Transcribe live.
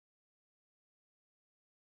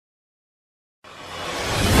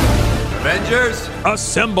Avengers,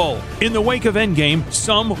 assemble! In the wake of Endgame,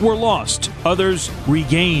 some were lost, others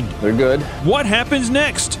regained. They're good. What happens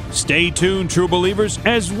next? Stay tuned, true believers,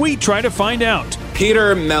 as we try to find out.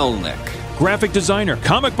 Peter Melnick, graphic designer,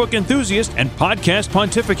 comic book enthusiast, and podcast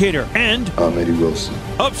pontificator, and I'm Eddie Wilson,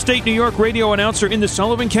 upstate New York radio announcer in the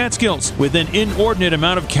Sullivan Catskills, with an inordinate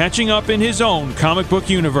amount of catching up in his own comic book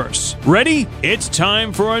universe. Ready? It's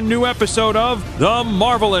time for a new episode of The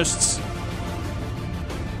Marvelists.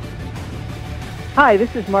 Hi,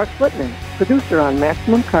 this is Mark Flitman, producer on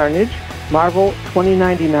Maximum Carnage, Marvel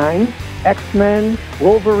 2099, X-Men,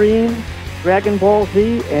 Wolverine, Dragon Ball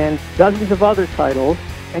Z, and dozens of other titles,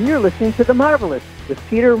 and you're listening to The Marvelists with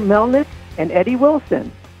Peter Melnick and Eddie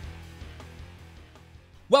Wilson.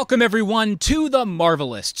 Welcome, everyone, to The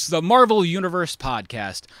Marvelists, the Marvel Universe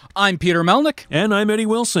podcast. I'm Peter Melnick. And I'm Eddie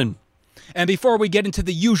Wilson. And before we get into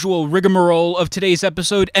the usual rigmarole of today's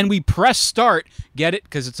episode, and we press start, get it?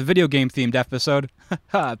 Because it's a video game-themed episode.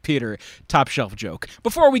 Peter, top shelf joke.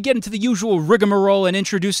 Before we get into the usual rigmarole and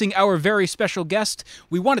introducing our very special guest,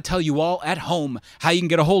 we want to tell you all at home how you can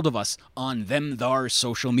get a hold of us on them thar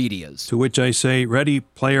social medias. To which I say, ready,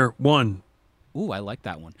 player one. Ooh, I like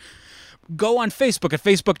that one. Go on Facebook at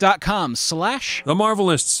facebook.com/ The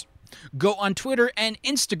Marvelists. Go on Twitter and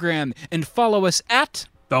Instagram and follow us at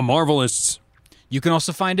The Marvelists. You can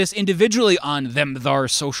also find us individually on them thar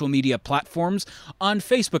social media platforms. On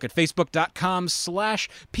Facebook at facebook.com/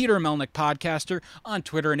 Peter Melnick Podcaster. On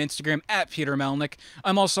Twitter and Instagram at Peter Melnick.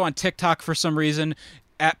 I'm also on TikTok for some reason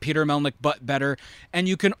at Peter Melnick, but better. And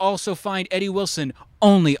you can also find Eddie Wilson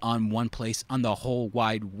only on one place on the whole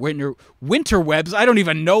wide winterwebs. I don't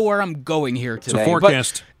even know where I'm going here today. It's a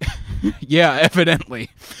forecast. Yeah, evidently.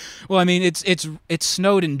 Well, I mean, it's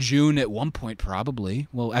snowed in June at one point, probably.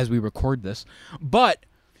 Well, as we record this. But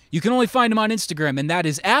you can only find him on Instagram, and that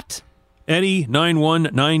is at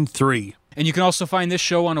Eddie9193. And you can also find this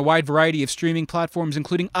show on a wide variety of streaming platforms,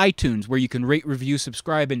 including iTunes, where you can rate, review,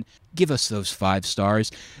 subscribe, and give us those 5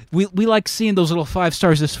 stars. We like seeing those little 5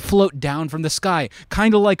 stars just float down from the sky,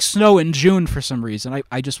 kind of like snow in June for some reason.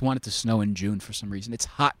 I just want it to snow in June for some reason. It's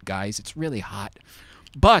hot, guys. It's really hot.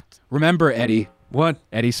 But remember, Eddie. What?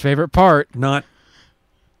 Eddie's favorite part. Not.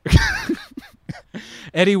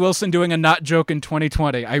 Eddie Wilson doing a not joke in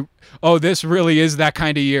 2020. This really is that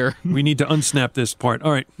kind of year. We need to unsnap this part.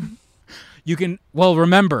 All right. You can,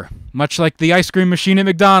 remember, much like the ice cream machine at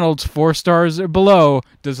McDonald's, 4 stars or below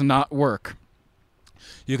does not work.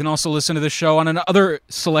 You can also listen to the show on another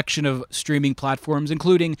selection of streaming platforms,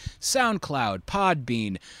 including SoundCloud,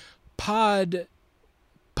 Podbean,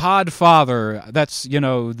 Podfather. That's,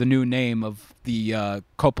 the new name of the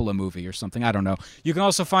Coppola movie or something. I don't know. You can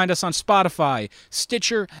also find us on Spotify,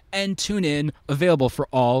 Stitcher, and TuneIn, available for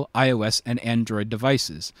all iOS and Android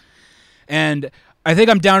devices. And I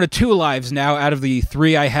think I'm down to 2 lives now out of the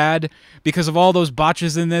 3 I had because of all those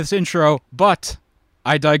botches in this intro, but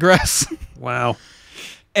I digress. Wow.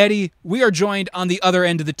 Eddie, we are joined on the other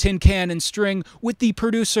end of the tin can and string with the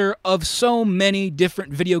producer of so many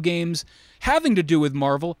different video games having to do with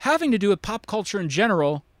Marvel, having to do with pop culture in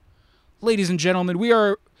general. Ladies and gentlemen, we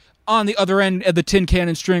are on the other end of the tin can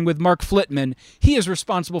and string with Mark Flitman. He is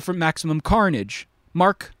responsible for Maximum Carnage.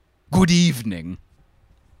 Mark, good evening.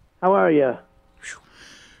 How are you?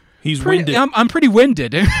 He's winded. I'm pretty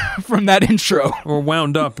winded from that intro. Or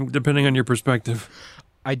wound up, depending on your perspective.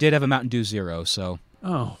 I did have a Mountain Dew Zero, so...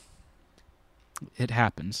 Oh. It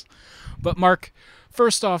happens. But Mark,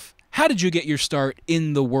 first off, how did you get your start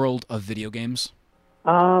in the world of video games?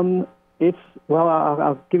 I'll give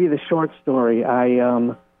you the short story.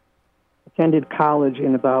 I attended college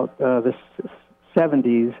in about the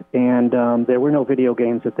 70s, and there were no video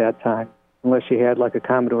games at that time, unless you had like a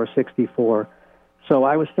Commodore 64. So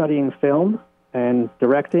I was studying film and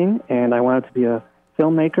directing, and I wanted to be a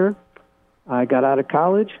filmmaker. I got out of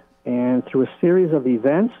college, and through a series of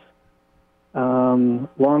events,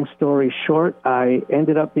 long story short, I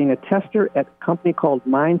ended up being a tester at a company called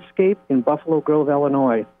Mindscape in Buffalo Grove,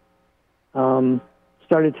 Illinois.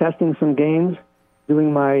 Started testing some games,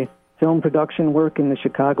 doing my film production work in the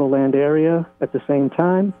Chicagoland area at the same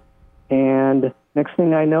time, and next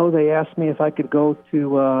thing I know, they asked me if I could go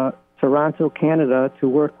to Toronto, Canada, to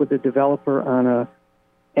work with the developer on a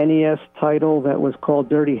NES title that was called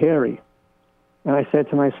Dirty Harry. And I said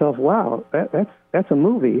to myself, wow, that's a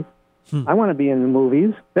movie. I want to be in the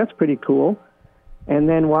movies. That's pretty cool. And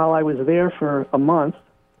then while I was there for a month,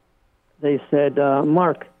 they said,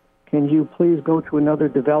 Mark, can you please go to another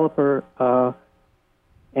developer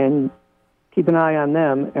and keep an eye on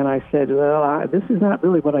them? And I said, well, this is not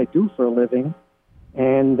really what I do for a living.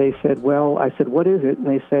 And they said, well, I said, what is it? And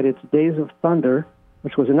they said, it's Days of Thunder,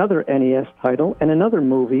 which was another NES title, and another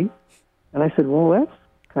movie. And I said, well, that's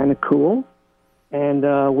kind of cool. And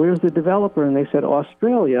where's the developer? And they said,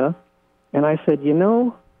 Australia. And I said,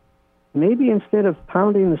 maybe instead of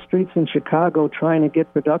pounding the streets in Chicago trying to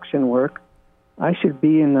get production work, I should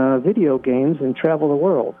be in video games and travel the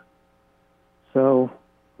world. So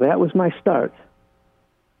that was my start.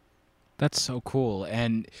 That's so cool.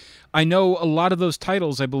 And I know a lot of those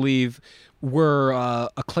titles, I believe, were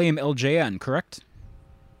Acclaim LJN, correct?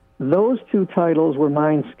 Those two titles were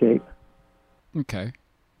Mindscape. Okay.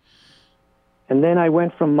 And then I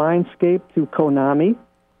went from Mindscape to Konami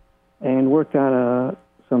and worked on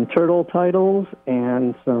some Turtle titles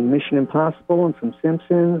and some Mission Impossible and some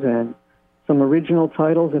Simpsons and some original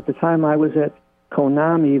titles. At the time I was at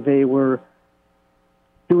Konami, they were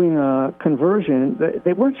doing a conversion.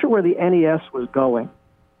 They weren't sure where the NES was going.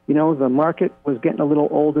 The market was getting a little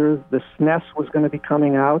older. The SNES was going to be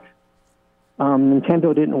coming out.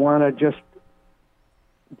 Nintendo didn't want to just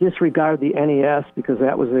disregard the NES because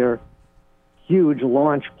that was their huge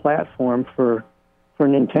launch platform for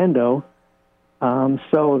Nintendo.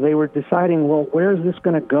 So they were deciding, well, where is this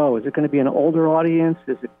going to go? Is it going to be an older audience?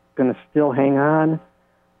 Is it going to still hang on?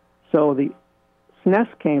 So the SNES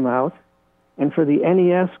came out, and for the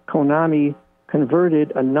NES, Konami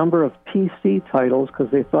converted a number of PC titles because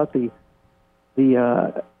they thought the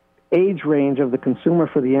age range of the consumer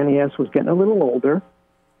for the NES was getting a little older.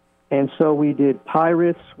 And so we did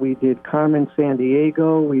Pirates, we did Carmen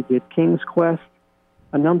Sandiego, we did King's Quest,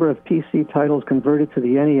 a number of PC titles converted to the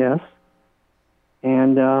NES.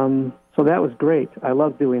 And so that was great. I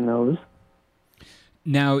loved doing those.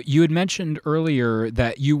 Now, you had mentioned earlier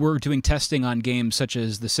that you were doing testing on games such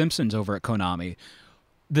as The Simpsons over at Konami.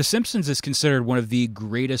 The Simpsons is considered one of the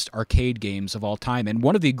greatest arcade games of all time and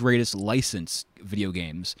one of the greatest licensed video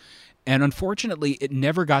games. And unfortunately, it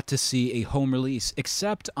never got to see a home release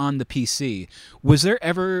except on the PC. Was there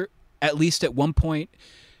ever, at least at one point,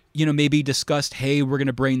 maybe discussed, hey, we're going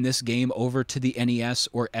to bring this game over to the NES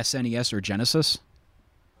or SNES or Genesis?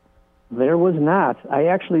 There was not. I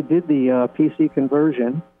actually did the PC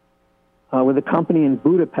conversion with a company in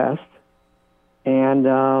Budapest, and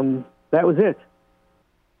that was it.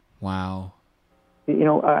 Wow.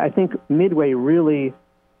 I think Midway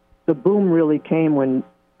the boom really came when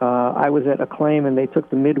I was at Acclaim, and they took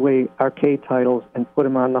the Midway arcade titles and put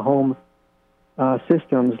them on the home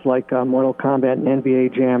systems like Mortal Kombat and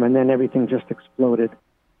NBA Jam, and then everything just exploded.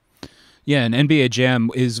 Yeah, and NBA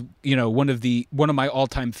Jam is, one of my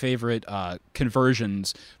all-time favorite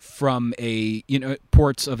conversions from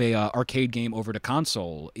ports of a arcade game over to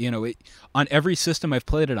console. On every system I've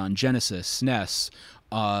played it on, Genesis, SNES,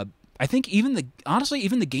 I think even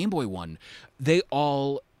the Game Boy one, they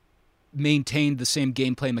all maintained the same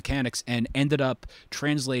gameplay mechanics and ended up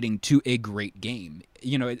translating to a great game.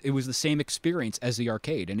 It was the same experience as the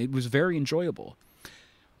arcade, and it was very enjoyable.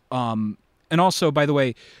 And also, by the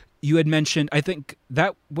way, you had mentioned, I think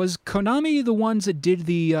that was Konami the ones that did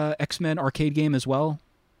the X-Men arcade game as well?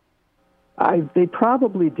 They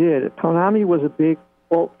probably did. Konami was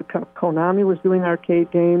Konami was doing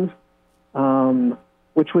arcade games,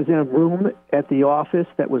 which was in a room at the office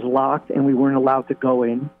that was locked, and we weren't allowed to go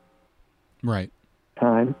in. Right.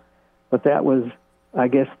 But that was, I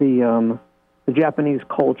guess, the Japanese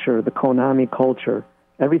culture, the Konami culture.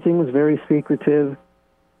 Everything was very secretive.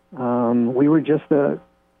 We were just the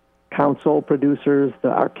console producers. The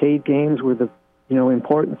arcade games were the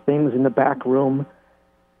important things in the back room.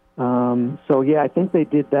 So yeah, I think they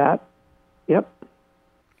did that. Yep.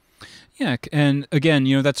 Yeah, and again,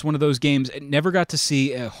 that's one of those games. It never got to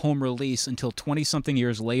see a home release until 20-something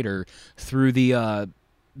years later through the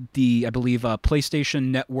I believe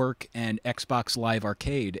PlayStation Network and Xbox Live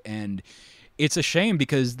Arcade, and it's a shame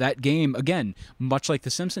because that game, again, much like the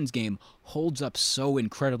Simpsons game, holds up so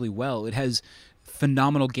incredibly well. It has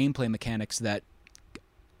phenomenal gameplay mechanics that,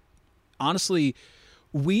 honestly,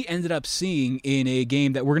 we ended up seeing in a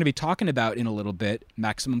game that we're going to be talking about in a little bit,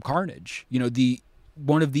 Maximum Carnage.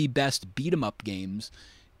 One of the best beat-em-up games,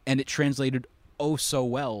 and it translated oh so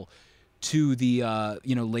well to the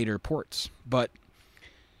later ports. But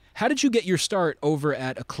how did you get your start over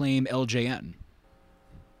at Acclaim LJN?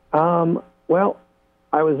 Well,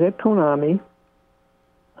 I was at Konami,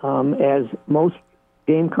 as most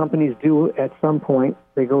game companies do at some point.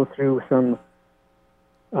 They go through some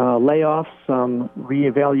layoffs, some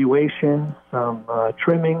reevaluation, some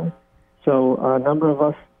trimming. So a number of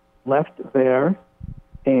us left there,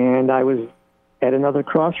 and I was at another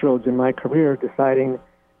crossroads in my career deciding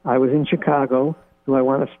I was in Chicago. Do I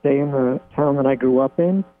want to stay in the town that I grew up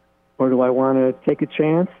in, or do I want to take a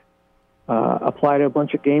chance apply to a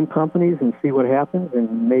bunch of game companies and see what happens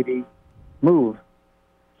and maybe move.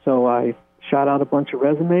 So I shot out a bunch of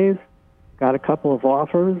resumes, got a couple of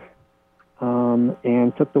offers,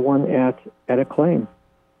 and took the one at Acclaim.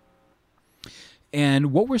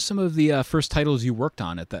 And what were some of the first titles you worked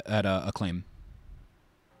on at Acclaim?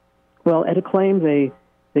 Well, at Acclaim, they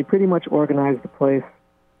pretty much organized the place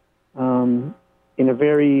in a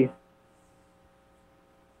very...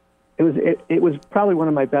 It was probably one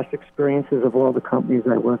of my best experiences of all the companies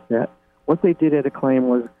I worked at. What they did at Acclaim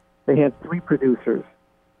was they had 3 producers,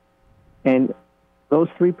 and those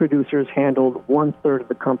 3 producers handled 1/3 of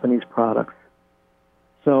the company's products.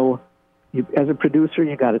 So as a producer,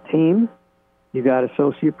 you got a team, you got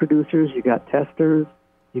associate producers, you got testers,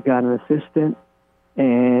 you got an assistant,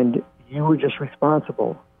 and you were just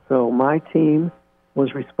responsible. So my team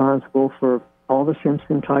was responsible for all the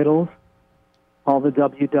Simpson titles, all the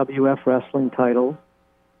WWF wrestling titles,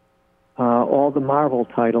 all the Marvel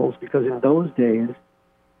titles, because in those days,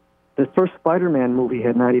 the first Spider-Man movie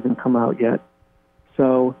had not even come out yet.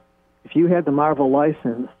 So if you had the Marvel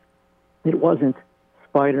license, it wasn't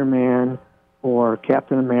Spider-Man or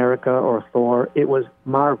Captain America or Thor. It was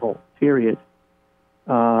Marvel, period.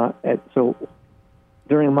 So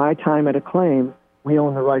during my time at Acclaim, we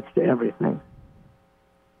owned the rights to everything.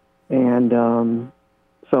 And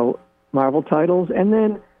so Marvel titles, and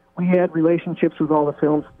then we had relationships with all the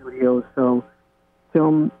film studios. So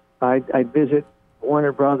I'd visit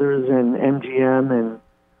Warner Brothers and MGM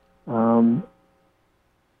and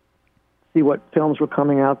see what films were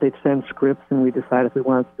coming out. They'd send scripts, and we decide if we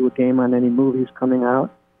wanted to do a game on any movies coming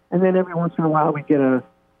out. And then every once in a while, we'd get a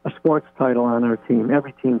sports title on our team.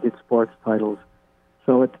 Every team did sports titles.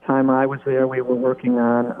 So at the time I was there, we were working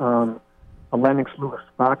on a Lennox Lewis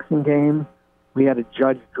boxing game. We had a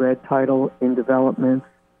Judge Dredd title in development.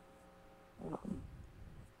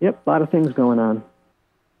 A lot of things going on.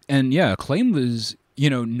 And yeah, Acclaim was,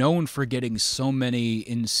 known for getting so many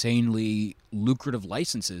insanely lucrative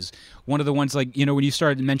licenses. One of the ones, like, when you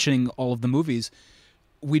started mentioning all of the movies,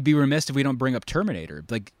 we'd be remiss if we don't bring up Terminator.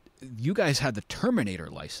 Like, you guys had the Terminator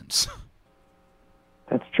license.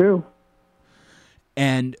 That's true.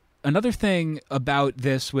 And another thing about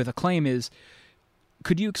this with Acclaim is,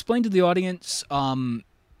 could you explain to the audience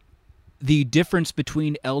the difference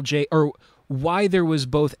between or why there was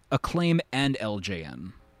both Acclaim and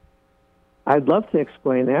LJN? I'd love to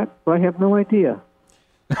explain that, but I have no idea.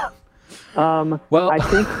 Well, I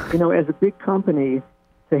think, as a big company,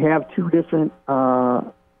 to have 2 different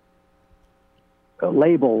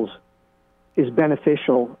labels is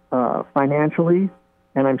beneficial financially,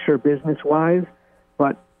 and I'm sure business-wise.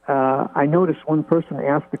 But I noticed one person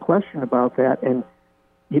asked a question about that, and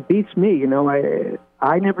it beats me.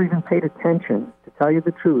 I never even paid attention, to tell you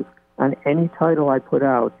the truth, on any title I put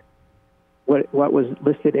out, what was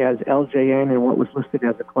listed as LJN and what was listed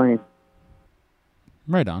as Acclaim.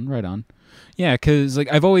 Right on. Yeah, because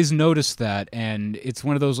I've always noticed that, and it's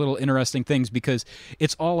one of those little interesting things because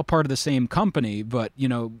it's all a part of the same company, but,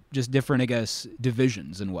 just different, I guess,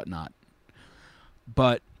 divisions and whatnot.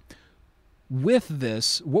 But with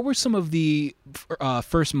this, what were some of the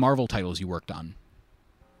first Marvel titles you worked on?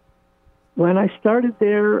 When I started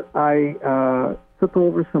there, I took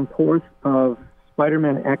over some ports of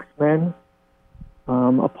Spider-Man X-Men,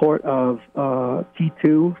 a port of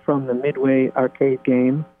T2 from the Midway arcade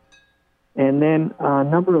game, and then a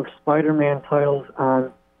number of Spider-Man titles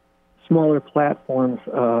on smaller platforms,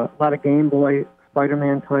 a lot of Game Boy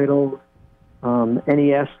Spider-Man titles,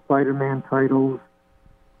 NES Spider-Man titles.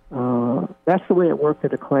 That's the way it worked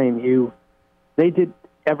at Acclaim. They did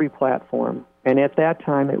every platform, and at that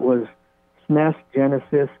time it was SNES,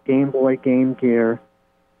 Genesis, Game Boy, Game Gear,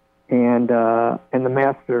 and the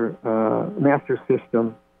Master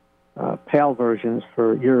System PAL versions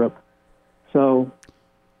for Europe. So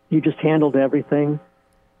you just handled everything.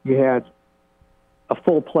 You had a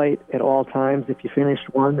full plate at all times. If you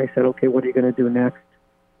finished one, they said, okay, what are you going to do next?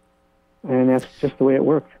 And that's just the way it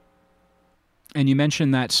worked. And you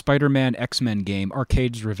mentioned that Spider-Man X-Men game,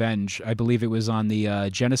 Arcade's Revenge. I believe it was on the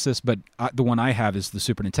Genesis, but the one I have is the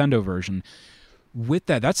Super Nintendo version. With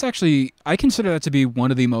that, that's actually, I consider that to be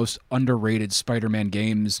one of the most underrated Spider-Man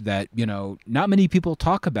games that, not many people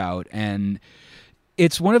talk about. And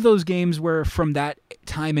it's one of those games where from that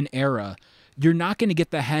time and era, you're not going to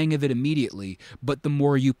get the hang of it immediately, but the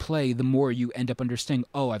more you play, the more you end up understanding,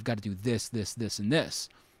 oh, I've got to do this, this, this, and this.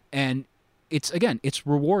 And it's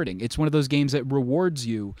rewarding. It's one of those games that rewards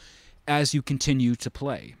you as you continue to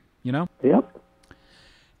play, Yep.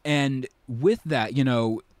 And with that,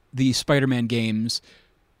 the Spider-Man games,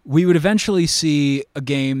 we would eventually see a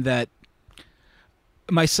game that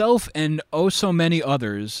myself and oh so many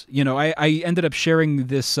others, I ended up sharing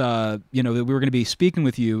this, that we were going to be speaking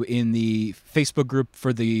with you in the Facebook group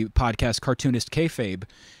for the podcast Cartoonist Kayfabe,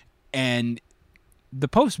 and the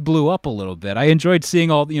post blew up a little bit. I enjoyed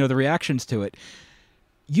seeing all, the reactions to it.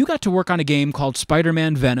 You got to work on a game called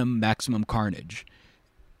Spider-Man Venom Maximum Carnage,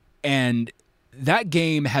 and that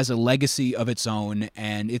game has a legacy of its own,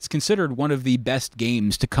 and it's considered one of the best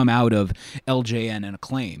games to come out of LJN and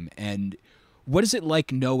Acclaim. And what is it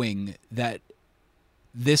like knowing that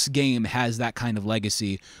this game has that kind of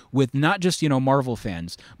legacy with not just, Marvel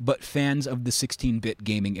fans, but fans of the 16-bit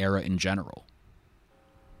gaming era in general?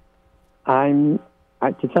 To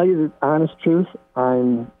tell you the honest truth,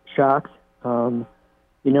 I'm shocked. In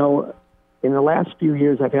the last few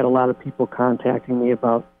years, I've had a lot of people contacting me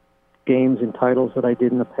about games and titles that I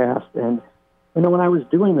did in the past. And, when I was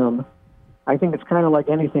doing them, I think it's kind of like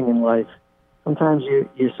anything in life. Sometimes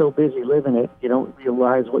you're so busy living it, you don't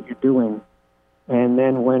realize what you're doing. And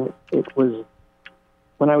then when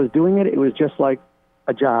I was doing it, it was just like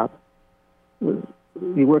a job. You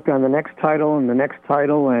work on the next title and the next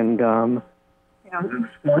title, and it was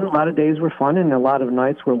fun. A lot of days were fun, and a lot of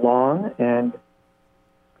nights were long. And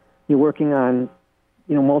you're working on,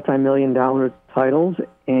 multi-million-dollar titles,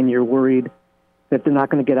 and you're worried that they're not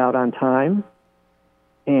going to get out on time,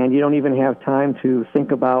 and you don't even have time to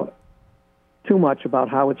think about too much about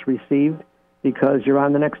how it's received because you're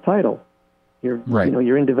on the next title. You're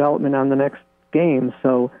you're in development on the next game.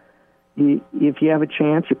 So if you have a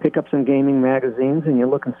chance, you pick up some gaming magazines and you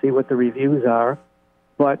look and see what the reviews are.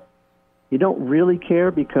 But you don't really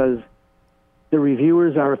care because the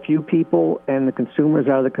reviewers are a few people and the consumers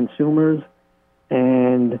are the consumers.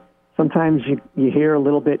 And sometimes you hear a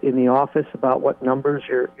little bit in the office about what numbers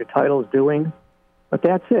your title's doing, but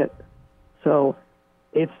that's it. So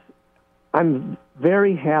I'm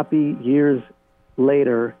very happy years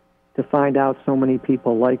later to find out so many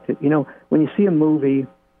people liked it. When you see a movie,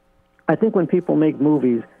 I think when people make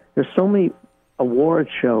movies, there's so many award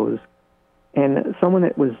shows, and someone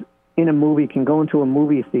that was in a movie can go into a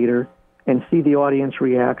movie theater and see the audience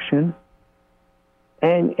reaction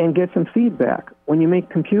and get some feedback. When you make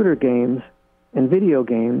computer games and video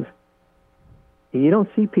games, you don't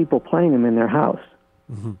see people playing them in their house.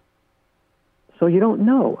 Mm-hmm. So you don't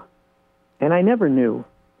know. And I never knew.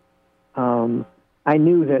 I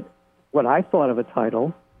knew that what I thought of a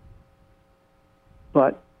title,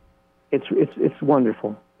 but it's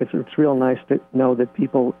wonderful. It's real nice to know that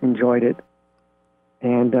people enjoyed it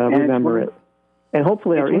and remember it, and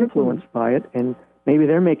hopefully are influenced by it. And maybe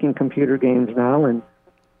they're making computer games now, and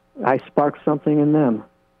I sparked something in them.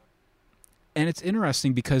 And it's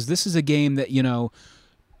interesting because this is a game that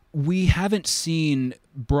we haven't seen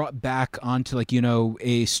brought back onto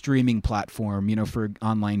a streaming platform, for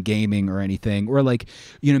online gaming or anything, or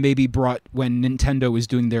maybe brought when Nintendo was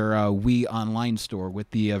doing their Wii Online store with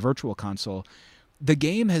the Virtual Console. The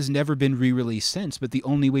game has never been re-released since, but the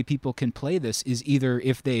only way people can play this is either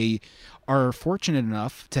if they are fortunate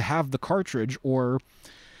enough to have the cartridge, or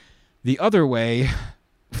the other way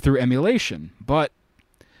through emulation. But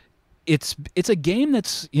it's a game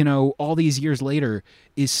that's, all these years later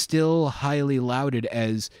is still highly lauded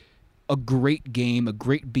as a great game, a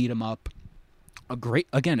great beat 'em up,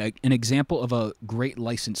 an example of a great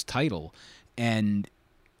licensed title. And,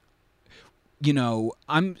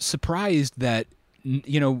 I'm surprised that,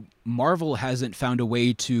 Marvel hasn't found a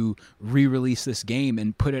way to re-release this game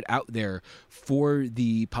and put it out there for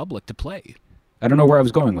the public to play. I don't know where I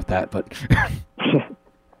was going with that, but...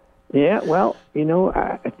 Yeah, well,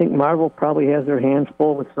 I think Marvel probably has their hands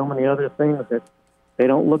full with so many other things that they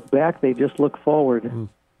don't look back, they just look forward. Mm.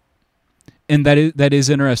 And that is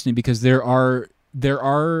interesting because there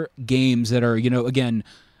are games that are, again,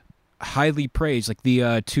 highly praised, like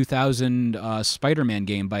the 2000 Spider-Man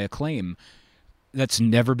game by Acclaim. That's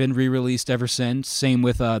never been re-released ever since. Same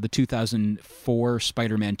with the 2004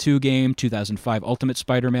 Spider-Man 2 game, 2005 Ultimate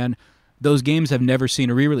Spider-Man. Those games have never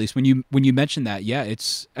seen a re-release. When you mention that, yeah,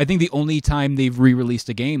 I think the only time they've re-released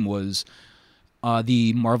a game was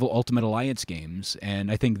the Marvel Ultimate Alliance games,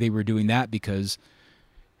 and I think they were doing that because,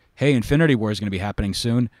 hey, Infinity War is going to be happening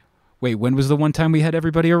soon. Wait, when was the one time we had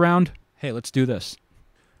everybody around? Hey, let's do this.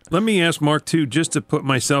 Let me ask Mark, too, just to put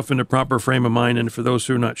myself in a proper frame of mind, and for those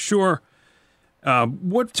who are not sure,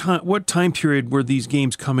 what time period were these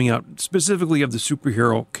games coming out, specifically of the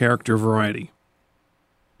superhero character variety?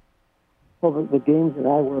 Well, the games that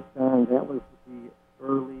I worked on, that was the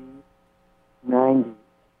early 90s.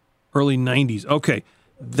 Early 90s. Okay.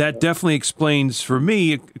 That definitely explains for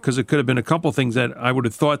me, because it could have been a couple things that I would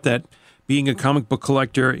have thought that being a comic book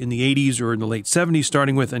collector in the 80s or in the late 70s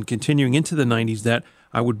starting with and continuing into the 90s, that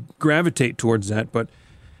I would gravitate towards that. But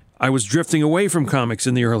I was drifting away from comics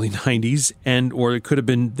in the early 90s, or it could have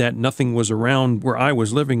been that nothing was around where I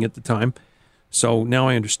was living at the time. So now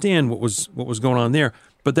I understand what was going on there.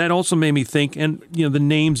 But that also made me think, and the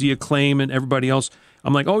names, the Acclaim and everybody else,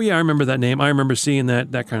 I'm like, oh yeah, I remember that name. I remember seeing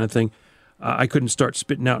that kind of thing. I couldn't start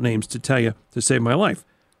spitting out names to tell you to save my life.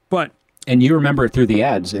 And you remember it through the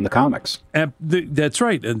ads in the comics. That's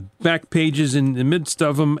right. And back pages in the midst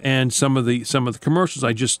of them, and some of the commercials.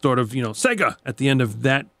 I just thought of Sega at the end of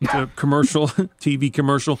that commercial, TV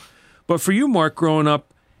commercial. But for you, Mark, growing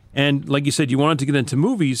up, and like you said, you wanted to get into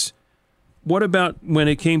movies. What about when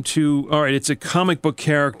it came to, all right, it's a comic book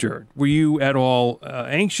character? Were you at all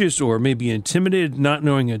anxious or maybe intimidated, not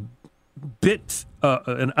knowing a bit,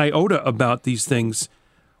 an iota about these things?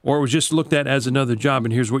 Or it was just looked at as another job,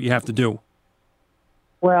 and here's what you have to do?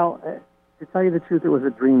 Well, to tell you the truth, it was a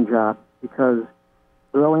dream job because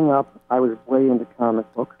growing up, I was way into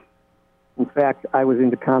comic books. In fact, I was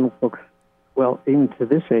into comic books, well, into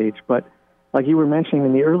this age. But like you were mentioning,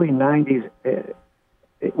 in the early 90s,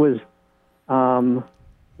 it was,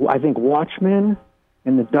 I think, Watchmen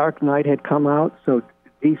and The Dark Knight had come out, so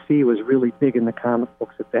DC was really big in the comic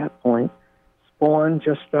books at that point. Spawn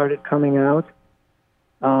just started coming out.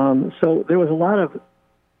 So there was a lot of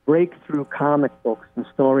breakthrough comic books and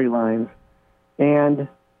storylines.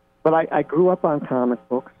 But I grew up on comic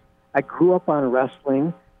books. I grew up on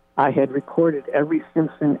wrestling. I had recorded every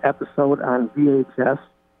Simpson episode on VHS.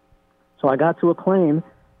 So I got to Acclaim,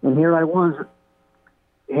 and here I was,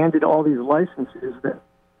 handed all these licenses that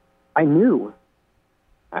I knew.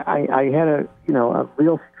 I had a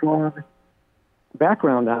real strong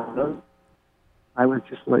background on them. I was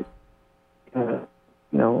just like,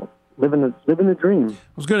 living the dream. I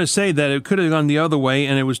was going to say that it could have gone the other way,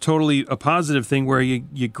 and it was totally a positive thing where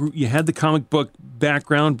you had the comic book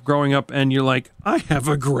background growing up, and you're like, I have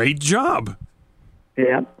a great job.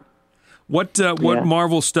 Yeah. What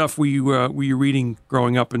Marvel stuff were you reading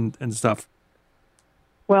growing up and stuff?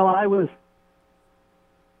 Well, I was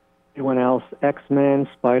everyone else, X-Men,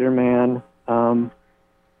 Spider-Man. I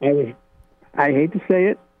hate to say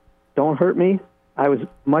it, don't hurt me. I was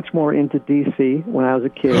much more into DC when I was a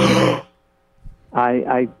kid.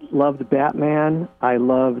 I loved Batman. I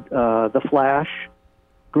loved The Flash,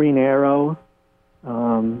 Green Arrow,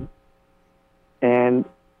 and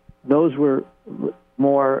those were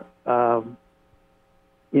more. I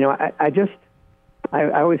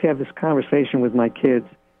always have this conversation with my kids.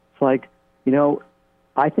 It's like,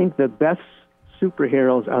 I think the best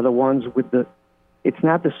superheroes are the ones with it's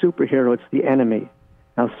not the superhero, it's the enemy.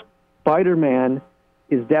 Now, Spider-Man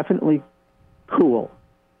is definitely cool.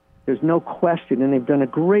 There's no question, and they've done a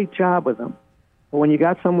great job with him. But when you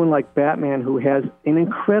got someone like Batman who has an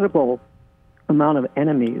incredible amount of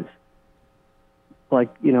enemies, like,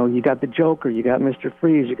 you got the Joker, you got Mr.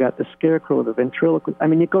 Freeze, you got the Scarecrow, the Ventriloquist. I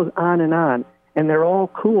mean, it goes on, and they're all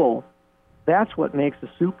cool. That's what makes a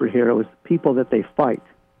superhero, is the people that they fight.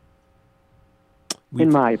 In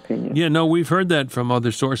my opinion. Yeah, no, we've heard that from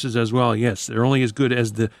other sources as well. Yes, they're only as good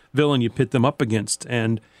as the villain you pit them up against.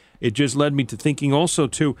 And it just led me to thinking also,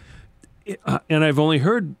 too, and I've only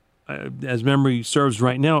heard, as memory serves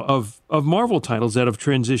right now, of Marvel titles that have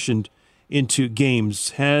transitioned into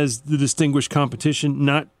games. Has the distinguished competition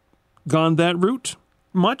not gone that route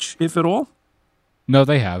much, if at all? No,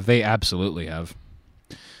 they have. They absolutely have.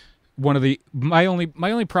 My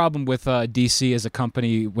only problem with DC as a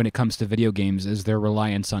company when it comes to video games is their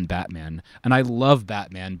reliance on Batman. And I love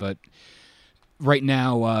Batman, but right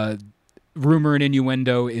now, rumor and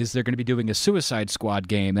innuendo is they're going to be doing a Suicide Squad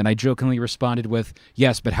game, and I jokingly responded with,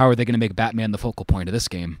 yes, but how are they going to make Batman the focal point of this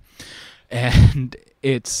game? And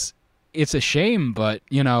it's a shame, but,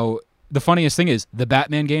 the funniest thing is the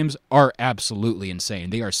Batman games are absolutely insane.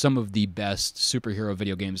 They are some of the best superhero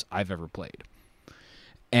video games I've ever played.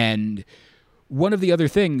 And one of the other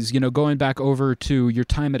things, going back over to your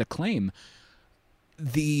time at Acclaim,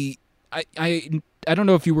 I don't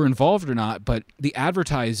know if you were involved or not, but the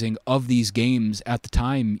advertising of these games at the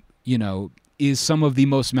time, is some of the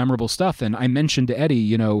most memorable stuff. And I mentioned to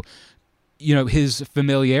Eddie, his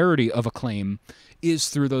familiarity of Acclaim is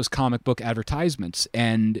through those comic book advertisements.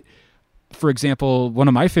 And for example, one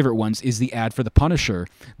of my favorite ones is the ad for The Punisher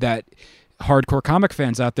that hardcore comic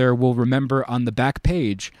fans out there will remember on the back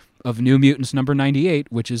page of New Mutants number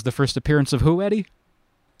 98, which is the first appearance of who, Eddie?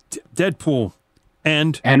 Deadpool.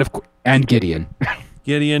 And Gideon.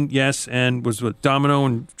 Gideon, yes, and was with Domino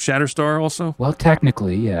and Shatterstar also? Well,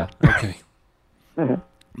 technically, yeah. Okay.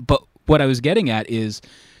 But what I was getting at is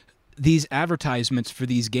these advertisements for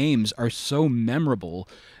these games are so memorable,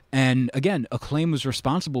 And again, Acclaim was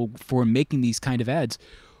responsible for making these kind of ads.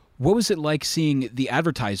 What was it like seeing the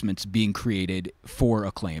advertisements being created for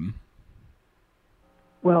Acclaim?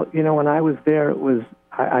 Well, when I was there, it was,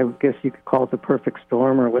 I guess you could call it the perfect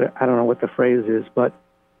storm, or what, I don't know what the phrase is, but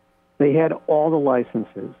they had all the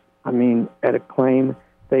licenses. I mean, at Acclaim,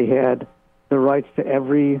 they had the rights to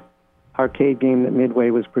every arcade game that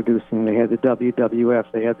Midway was producing. They had the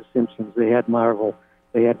WWF, they had the Simpsons, they had Marvel,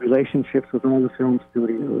 they had relationships with all the film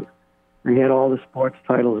studios. They had all the sports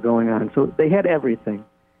titles going on. So they had everything.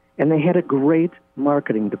 And they had a great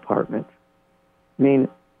marketing department. I mean,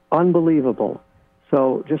 unbelievable.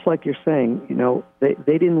 So just like you're saying, they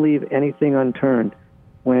didn't leave anything unturned.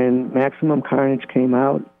 When Maximum Carnage came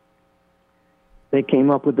out, they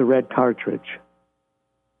came up with the red cartridge,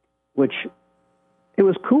 which it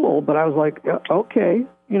was cool, but I was like, okay,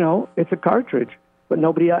 it's a cartridge. But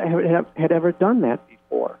nobody had ever done that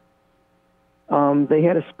before. They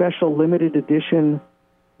had a special limited edition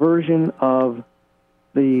version of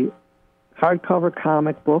the hardcover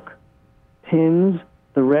comic book, tins,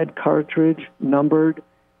 the red cartridge, numbered,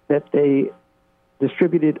 that they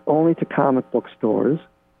distributed only to comic book stores.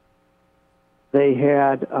 They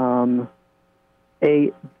had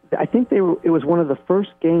I think it was one of the first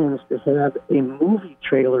games to have a movie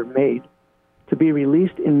trailer made to be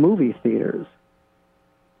released in movie theaters.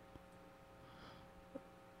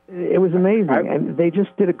 It was amazing, and they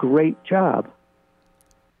just did a great job.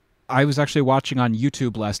 I was actually watching on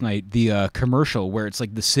YouTube last night the commercial where it's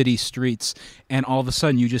like the city streets, and all of a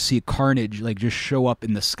sudden you just see Carnage like just show up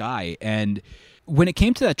in the sky. And when it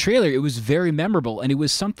came to that trailer, it was very memorable, and it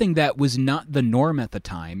was something that was not the norm at the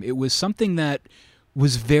time. It was something that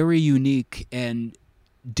was very unique and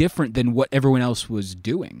different than what everyone else was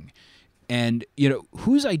doing. And,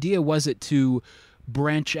 whose idea was it to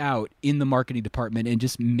branch out in the marketing department and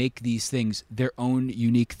just make these things their own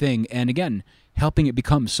unique thing? And again, helping it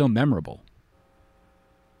become so memorable.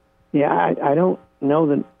 Yeah, I don't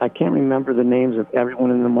know I can't remember the names of everyone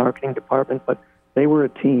in the marketing department, but they were a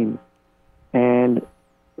team. And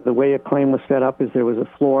the way Acclaim was set up is there was a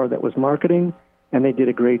floor that was marketing, and they did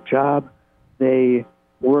a great job. They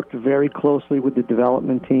worked very closely with the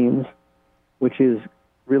development teams, which is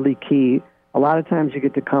really key. A lot of times you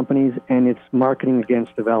get to companies and it's marketing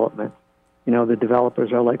against development. The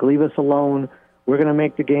developers are like, leave us alone. We're going to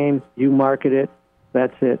make the game. You market it.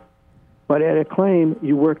 That's it. But at Acclaim,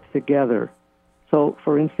 you worked together. So,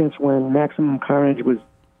 for instance, when Maximum Carnage was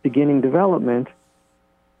beginning development,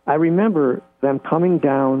 I remember them coming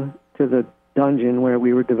down to the dungeon where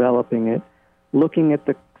we were developing it, looking at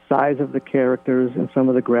the size of the characters and some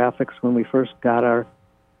of the graphics when we first got our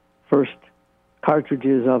first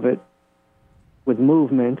cartridges of it with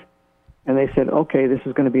movement, and they said, okay, this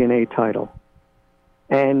is going to be an A title.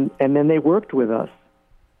 And then they worked with us.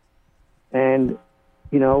 And,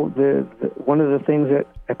 one of the things that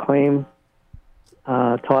Acclaim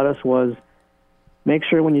taught us was make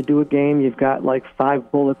sure when you do a game, you've got like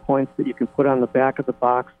 5 bullet points that you can put on the back of the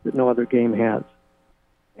box that no other game has.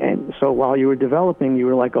 And so while you were developing, you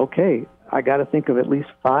were like, okay, I got to think of at least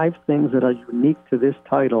 5 things that are unique to this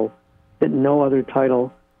title that no other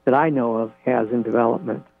title that I know of has in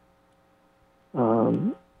development.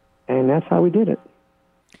 And that's how we did it.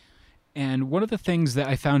 And one of the things that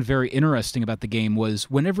I found very interesting about the game was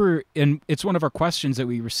whenever, and it's one of our questions that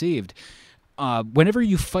we received, whenever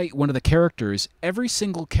you fight one of the characters, every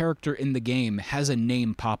single character in the game has a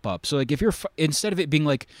name pop up. So like if you're, instead of it being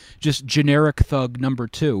like just generic thug number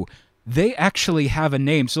 2, they actually have a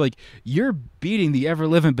name. So like you're beating the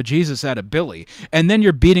ever-living bejesus out of Billy, and then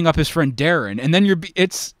you're beating up his friend Darren, and then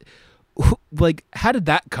it's like, how did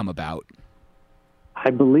that come about? I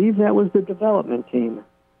believe that was the development team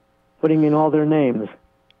putting in all their names.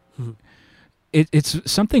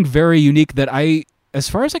 It's something very unique that as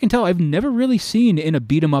far as I can tell, I've never really seen in a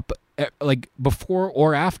beat 'em up like before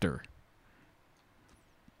or after.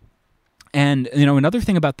 And another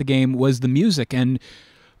thing about the game was the music, and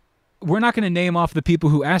we're not going to name off the people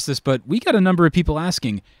who asked this, but we got a number of people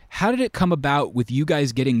asking, how did it come about with you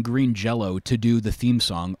guys getting Green Jello to do the theme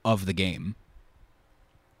song of the game?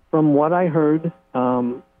 From what I heard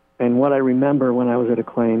and what I remember when I was at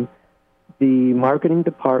Acclaim, the marketing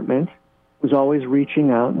department was always reaching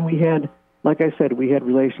out, and we had, like I said, we had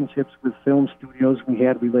relationships with film studios, we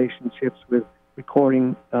had relationships with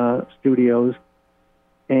recording studios,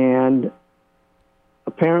 and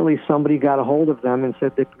apparently somebody got a hold of them and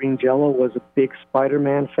said that Green Jello was a big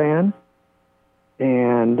Spider-Man fan,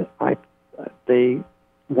 and they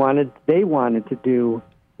wanted to do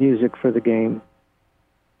music for the game.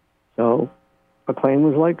 So Acclaim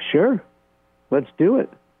was like, sure, let's do it.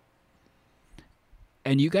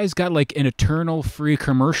 and you guys got like an eternal free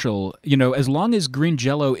commercial. You know, as long as Green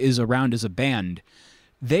Jello is around as a band,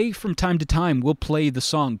 they from time to time will play the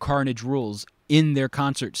song Carnage Rules in their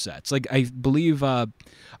concert sets. Like, I believe I'm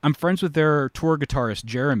friends with their tour guitarist,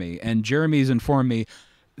 Jeremy, and Jeremy's informed me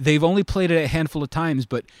they've only played it a handful of times,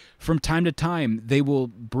 but from time to time they will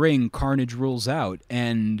bring Carnage Rules out,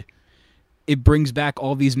 and it brings back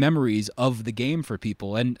all these memories of the game for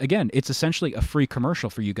people. And again, it's essentially a free commercial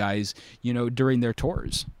for you guys, you know, during their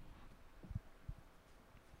tours.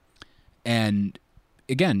 And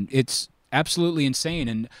again, it's absolutely insane.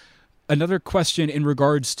 And another question in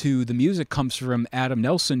regards to the music comes from Adam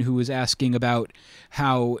Nelson, who was asking about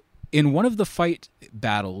how in one of the fight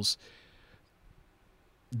battles,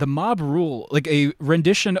 the Mob Rule, like a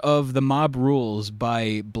rendition of the Mob Rules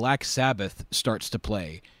by Black Sabbath starts to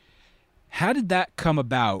play. How did that come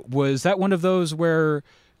about? Was that one of those where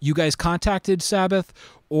you guys contacted Sabbath,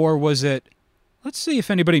 or was it, let's see if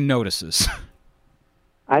anybody notices?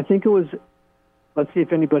 I think it was, let's see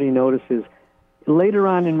if anybody notices. Later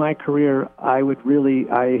on in my career, I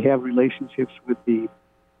have relationships with the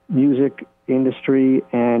music industry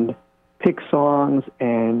and pick songs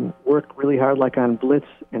and work really hard, like on Blitz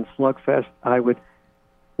and Slugfest. I would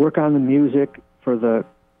work on the music for the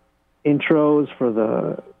intros, for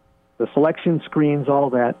the selection screens, all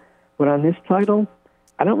that. But on this title,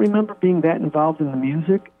 I don't remember being that involved in the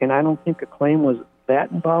music, and I don't think Acclaim was that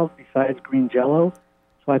involved besides Green Jello.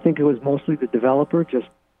 So I think it was mostly the developer just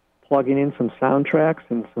plugging in some soundtracks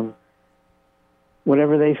and some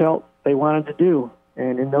whatever they felt they wanted to do.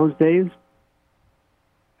 And in those days,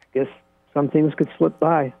 I guess some things could slip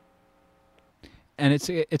by. And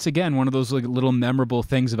it's again one of those like little memorable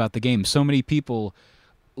things about the game. So many people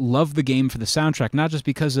love the game for the soundtrack, not just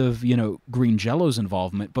because of, you know, Green Jello's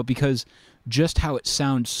involvement, but because just how it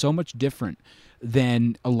sounds so much different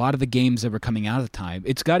than a lot of the games that were coming out at the time.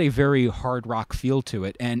 It's got a very hard rock feel to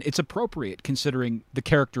it, and it's appropriate considering the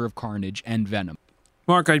character of Carnage and Venom.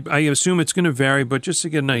 Mark, I assume it's going to vary, but just to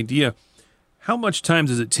get an idea, how much time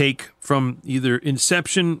does it take from either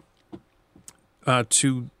inception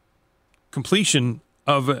to completion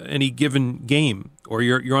of any given game? Or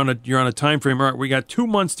you're on a time frame. All right, we got 2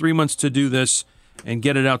 months, 3 months to do this and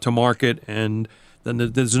get it out to market. And then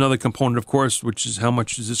there's another component, of course, which is how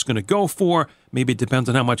much is this going to go for? Maybe it depends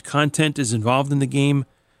on how much content is involved in the game.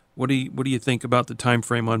 What do you think about the time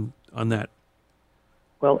frame on that?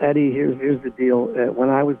 Well, Eddie, here's the deal. When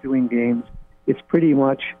I was doing games, it's pretty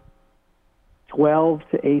much 12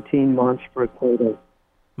 to 18 months for a total.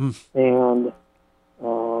 And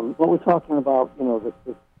what we're talking about, you know,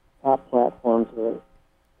 the top platforms, the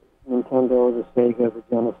Nintendo, the Sega, the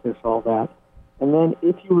Genesis, all that. And then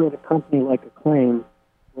if you were at a company like Acclaim,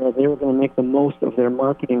 where they were going to make the most of their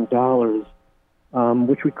marketing dollars,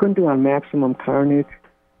 which we couldn't do on Maximum Carnage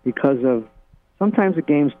because of sometimes a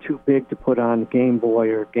game's too big to put on Game Boy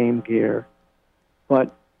or Game Gear.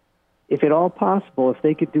 But if at all possible, if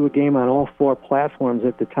they could do a game on all 4 platforms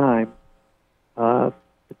at the time,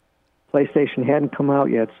 PlayStation hadn't come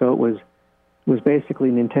out yet, so it was basically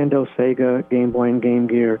Nintendo, Sega, Game Boy, and Game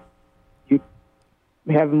Gear. You'd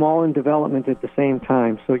have them all in development at the same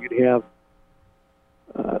time, so you'd have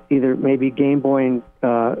either maybe Game Boy and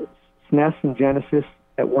SNES and Genesis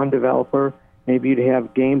at one developer, maybe you'd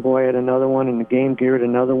have Game Boy at another one and the Game Gear at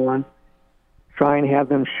another one. Try and have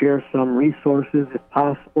them share some resources if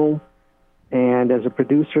possible, and as a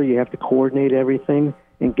producer, you have to coordinate everything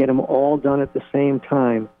and get them all done at the same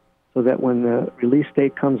time, so that when the release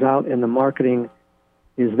date comes out and the marketing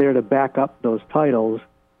is there to back up those titles,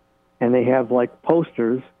 and they have like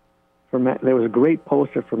posters. There was a great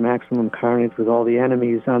poster for Maximum Carnage with all the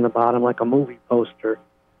enemies on the bottom, like a movie poster.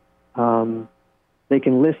 They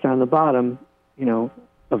can list on the bottom, you know,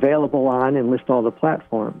 available on, and list all the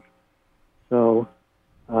platforms. So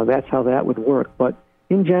that's how that would work. But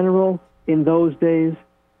in general, in those days,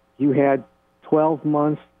 you had 12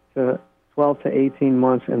 to 18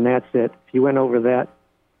 months, and that's it. If you went over that,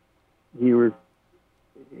 you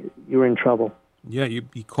were in trouble. Yeah, you'd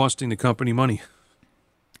be costing the company money.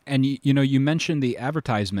 And you know, you mentioned the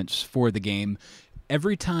advertisements for the game.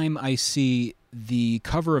 Every time I see the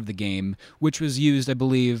cover of the game, which was used, I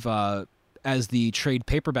believe, as the trade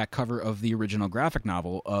paperback cover of the original graphic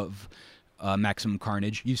novel of Maximum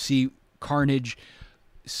Carnage, you see Carnage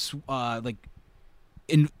like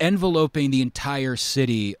enveloping the entire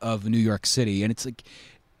city of New York City, and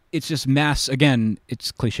it's just mass. Again,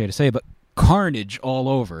 it's cliche to say, but carnage all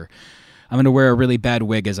over. I'm going to wear a really bad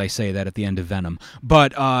wig as I say that at the end of Venom.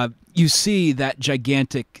 But you see that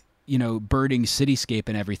gigantic, you know, burning cityscape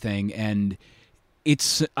and everything, and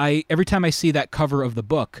every time I see that cover of the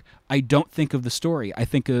book, I don't think of the story. I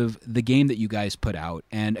think of the game that you guys put out.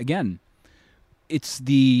 And again, it's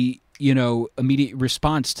the, immediate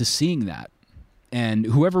response to seeing that. And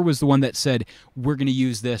whoever was the one that said, we're going to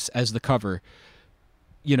use this as the cover,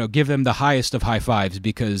 give them the highest of high fives,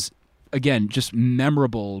 because again, just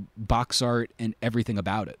memorable box art and everything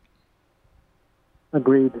about it.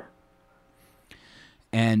 Agreed.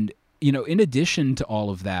 And, in addition to all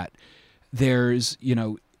of that, there's,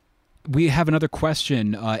 we have another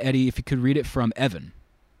question. Eddie, if you could read it from Evan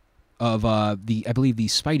of I believe the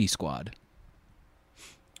Spidey Squad.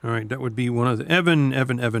 All right, that would be one of the Evan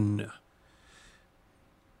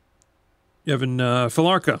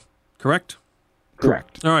Filarka, correct?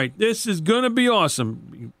 Correct. All right, this is going to be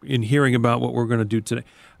awesome in hearing about what we're going to do today.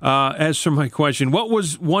 As for my question, what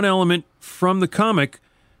was one element from the comic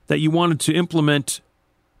that you wanted to implement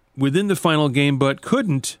within the final game but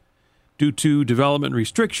couldn't due to development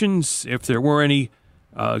restrictions, if there were any,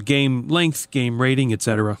 game length, game rating,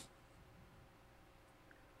 etc.?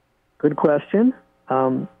 Good question.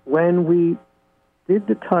 When we did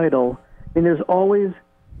the title, there's always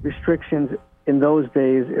restrictions in those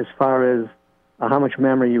days as far as how much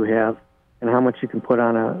memory you have and how much you can put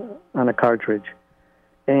on a cartridge.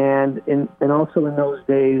 And also in those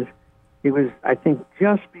days, it was, I think,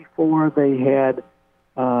 just before they had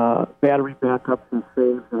battery backups and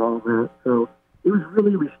saves and all that. So it was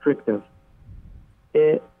really restrictive.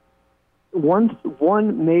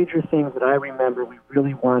 One major thing that I remember we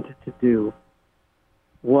really wanted to do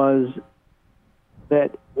was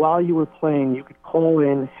that while you were playing, you could call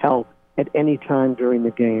in help at any time during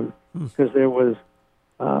the game, because there was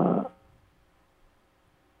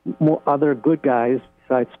more other good guys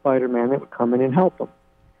besides Spider-Man that would come in and help them.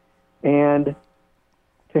 And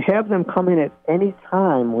to have them come in at any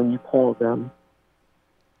time when you called them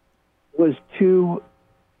was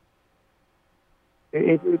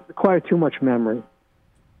it required too much memory,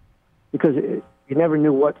 because you never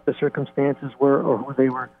knew what the circumstances were or who they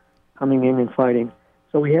were coming in and fighting.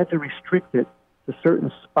 So we had to restrict it to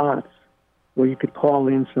certain spots where you could call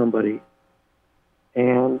in somebody.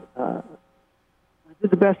 And we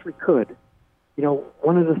did the best we could.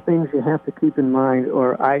 One of the things you have to keep in mind,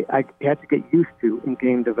 or I had to get used to in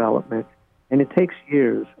game development, and it takes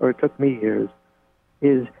years, or it took me years,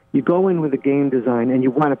 is you go in with a game design and you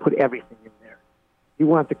want to put everything in there. You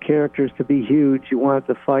want the characters to be huge. You want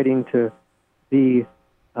the fighting to be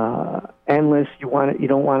endless. You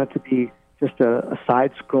don't want it to be just a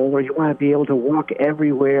side scroller. You want to be able to walk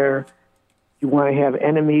everywhere. You want to have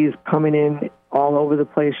enemies coming in all over the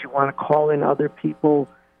place. You want to call in other people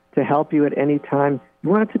to help you at any time. You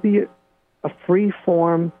want it to be a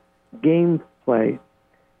free-form gameplay,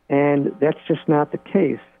 and that's just not the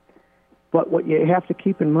case. But what you have to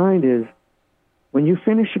keep in mind is when you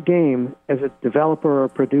finish a game as a developer or a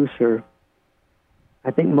producer,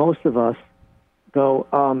 I think most of us go,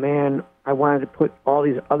 oh man, I wanted to put all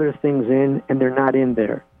these other things in, and they're not in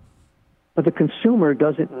there. But the consumer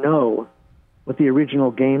doesn't know what the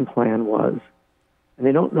original game plan was, and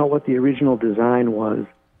they don't know what the original design was.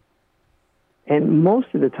 And most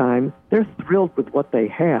of the time, they're thrilled with what they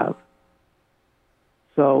have.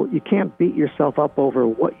 So you can't beat yourself up over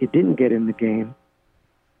what you didn't get in the game.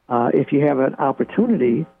 If you have an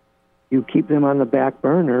opportunity, you keep them on the back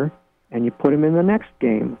burner, and you put them in the next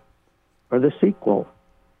game or the sequel.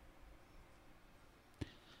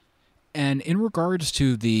 And in regards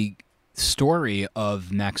to the story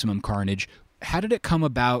of Maximum Carnage, how did it come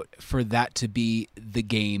about for that to be the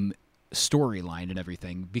game storyline and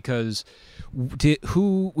everything? Because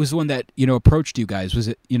who was the one that approached you guys? Was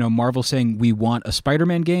it Marvel saying we want a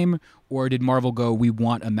Spider-Man game, or did Marvel go we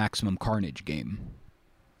want a Maximum Carnage game?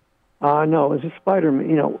 No, it was a Spider-Man.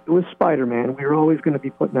 It was Spider-Man. We were always going to be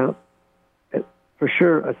putting out, for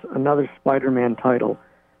sure, another Spider-Man title.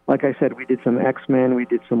 Like I said, we did some X-Men, we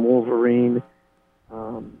did some Wolverine.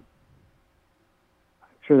 I'm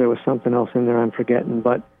sure there was something else in there I'm forgetting,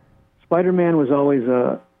 but Spider-Man was always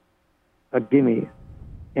a gimme.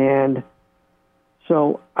 And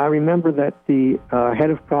so I remember that the head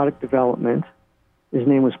of product development, his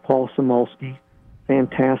name was Paul Samolsky,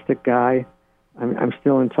 fantastic guy. I'm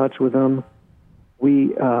still in touch with him.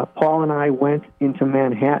 Paul and I went into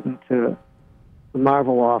Manhattan to the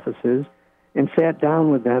Marvel offices and sat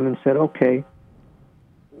down with them and said, okay,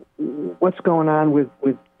 what's going on with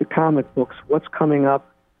the comic books? What's coming up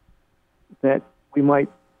that we might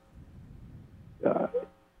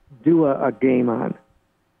do a game on?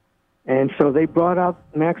 And so they brought out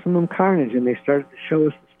Maximum Carnage, and they started to show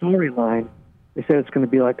us the storyline. They said it's going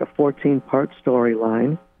to be like a 14-part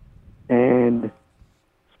storyline, and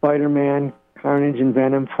Spider-Man Carnage and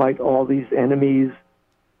Venom fight all these enemies.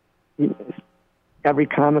 Every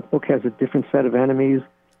comic book has a different set of enemies.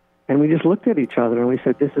 And we just looked at each other and we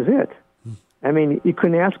said, this is it. I mean, you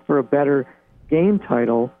couldn't ask for a better game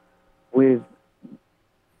title with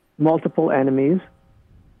multiple enemies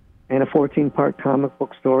and a 14-part comic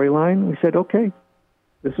book storyline. We said, okay,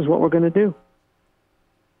 this is what we're going to do.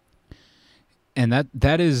 And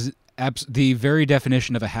that is the very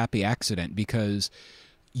definition of a happy accident, because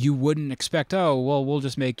you wouldn't expect, oh, well, we'll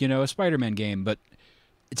just make, a Spider-Man game, but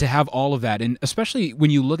to have all of that, and especially when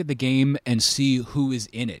you look at the game and see who is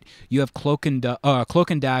in it. You have Cloak and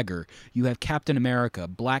Dagger, you have Captain America,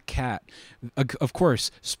 Black Cat, of course,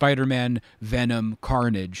 Spider-Man, Venom,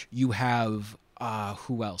 Carnage. You have,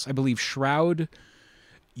 who else? I believe Shroud,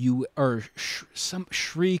 some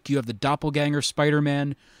Shriek, you have the Doppelganger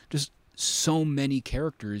Spider-Man, just so many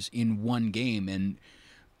characters in one game, and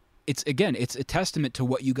it's a testament to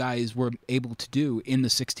what you guys were able to do in the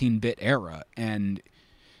 16-bit era, and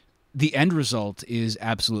the end result is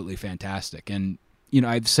absolutely fantastic. And,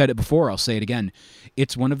 I've said it before, I'll say it again.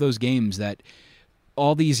 It's one of those games that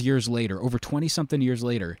all these years later, over 20-something years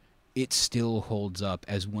later, it still holds up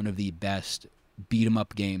as one of the best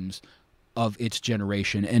beat-em-up games of its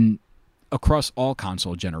generation and across all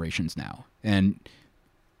console generations now. And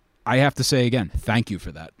I have to say again, thank you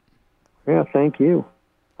for that. Yeah, thank you.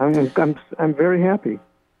 I'm very happy.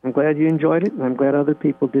 I'm glad you enjoyed it, and I'm glad other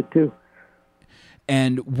people did too.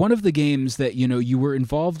 And one of the games that, you were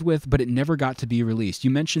involved with, but it never got to be released.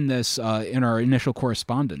 You mentioned this in our initial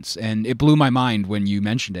correspondence, and it blew my mind when you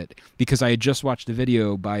mentioned it, because I had just watched a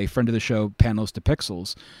video by a friend of the show, Panels to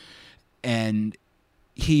Pixels, and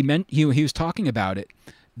he was talking about it.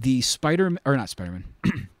 The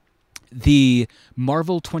the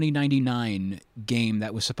Marvel 2099 game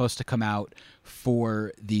that was supposed to come out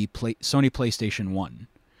for the Sony PlayStation 1.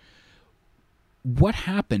 What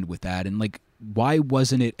happened with that, and why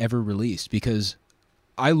wasn't it ever released? Because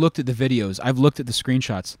I looked at the videos, I've looked at the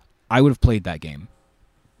screenshots. I would have played that game.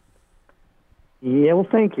 Yeah, well,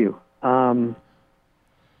 thank you.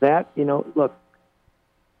 Look,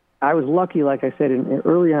 I was lucky, like I said,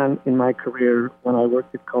 early on in my career, when I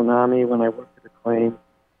worked at Konami, when I worked at Acclaim,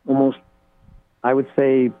 almost, I would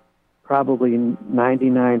say, probably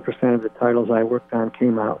 99% of the titles I worked on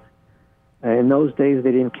came out. In those days,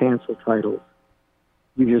 they didn't cancel titles.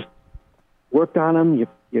 You just worked on them, you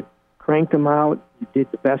cranked them out, you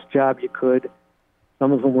did the best job you could.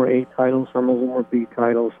 Some of them were A titles, some of them were B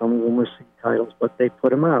titles, some of them were C titles, but they put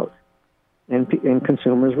them out, and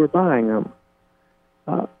consumers were buying them.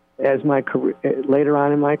 As my career, later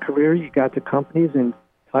on in my career, you got to companies and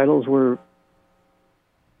titles were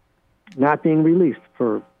not being released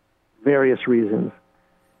for various reasons.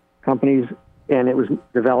 Companies, and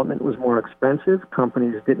development was more expensive.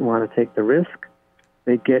 Companies didn't want to take the risk.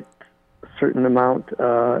 They'd get a certain amount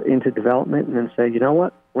into development and then say, you know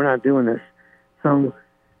what, we're not doing this. So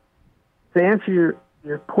to answer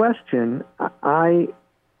your question, I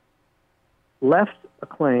left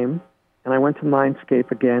Acclaim and I went to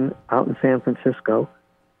Mindscape again out in San Francisco,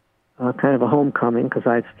 kind of a homecoming because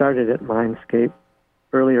I had started at Mindscape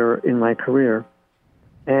earlier in my career.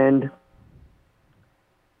 And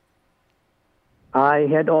I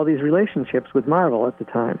had all these relationships with Marvel at the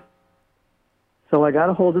time. So I got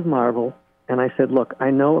a hold of Marvel, and I said, look,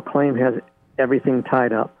 I know Acclaim has everything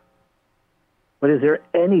tied up, but is there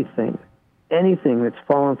anything that's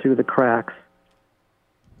fallen through the cracks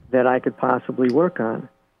that I could possibly work on?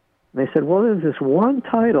 And they said, well, there's this one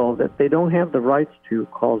title that they don't have the rights to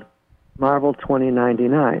called Marvel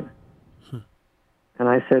 2099. And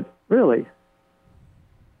I said, really?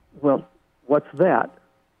 Well, what's that?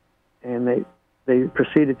 And they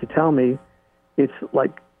proceeded to tell me it's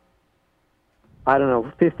like, I don't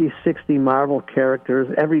know, 50, 60 Marvel characters,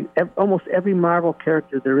 almost every Marvel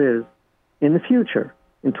character there is in the future,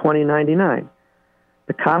 in 2099.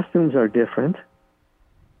 The costumes are different,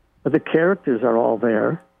 but the characters are all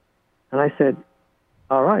there. And I said,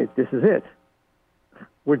 all right, this is it.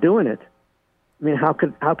 We're doing it. I mean, how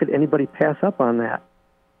could anybody pass up on that?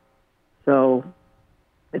 So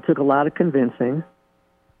it took a lot of convincing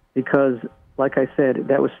because, like I said,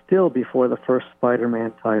 that was still before the first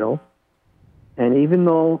Spider-Man title. And even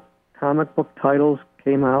though comic book titles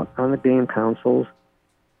came out on the game consoles,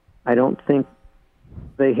 I don't think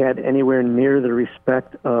they had anywhere near the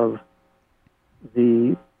respect of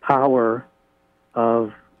the power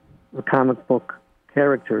of the comic book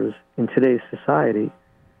characters in today's society.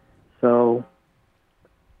 So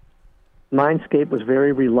Mindscape was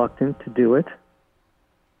very reluctant to do it,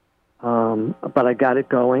 but I got it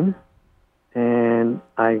going, and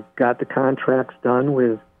I got the contracts done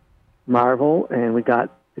with Marvel, and we got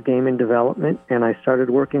the game in development, and I started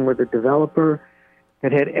working with a developer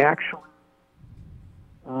that had actually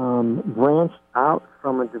branched out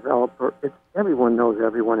from a developer. Everyone knows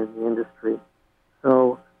everyone in the industry.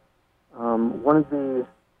 So one of the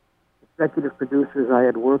executive producers I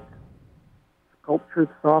had worked Sculptured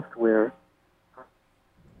Software,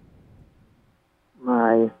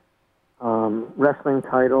 my wrestling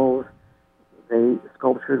titles,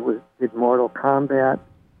 did Mortal Kombat,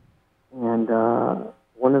 and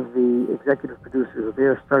one of the executive producers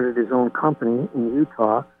there started his own company in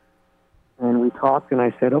Utah, and we talked, and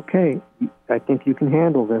I said, okay, I think you can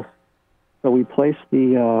handle this. So we placed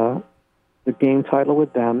the game title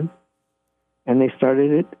with them, and they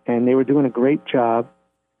started it, and they were doing a great job.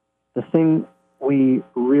 The thing we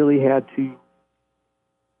really had to,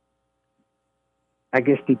 I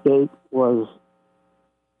guess, debate was,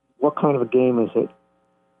 what kind of a game is it?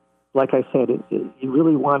 Like I said, you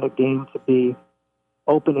really want a game to be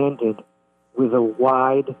open-ended with a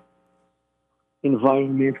wide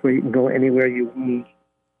environment where you can go anywhere you want.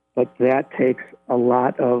 But that takes a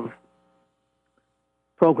lot of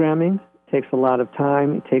programming, takes a lot of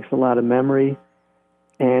time, it takes a lot of memory.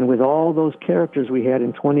 And with all those characters we had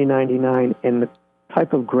in 2099 and the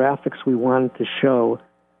type of graphics we wanted to show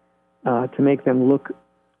to make them look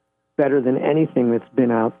better than anything that's been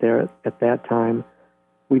out there at that time,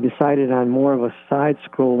 we decided on more of a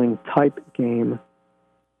side-scrolling type game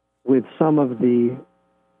with some of the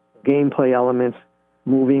gameplay elements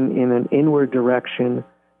moving in an inward direction,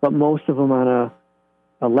 but most of them on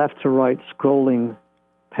a left-to-right scrolling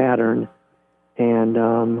pattern. And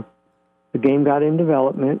the game got in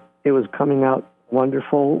development. It was coming out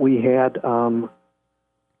wonderful. We had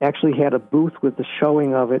actually had a booth with the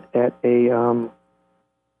showing of it at a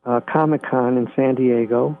Comic-Con in San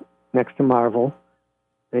Diego next to Marvel.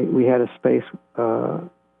 We had a space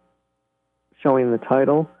showing the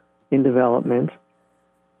title in development.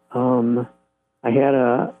 I had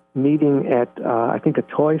a meeting at, I think, a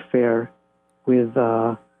toy fair with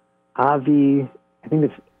Avi, I think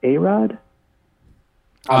it's Arad?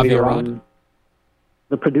 Avi Arad?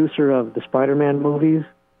 The producer of the Spider-Man movies.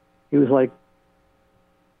 He was like,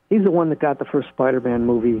 he's the one that got the first Spider-Man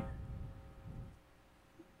movie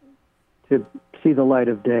to see the light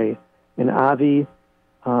of day. And Avi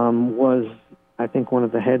was, I think, one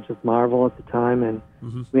of the heads of Marvel at the time, and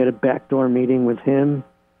we had a backdoor meeting with him.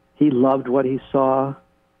 He loved what he saw.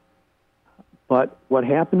 But what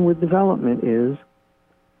happened with development is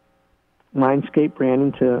Mindscape ran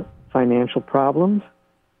into financial problems.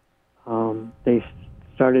 They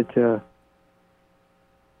started to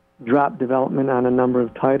drop development on a number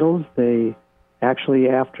of titles. They actually,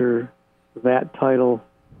 after that title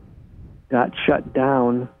got shut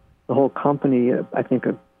down, the whole company, I think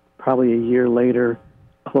probably a year later,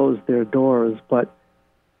 closed their doors. But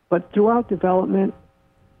throughout development,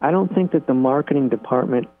 I don't think that the marketing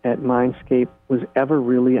department at Mindscape was ever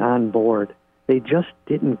really on board. They just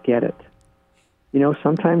didn't get it. You know,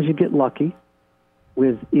 sometimes you get lucky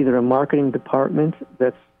with either a marketing department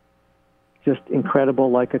that's just incredible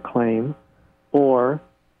like Acclaim, or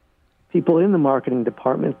people in the marketing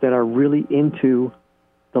department that are really into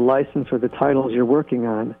the license or the titles you're working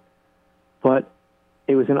on. But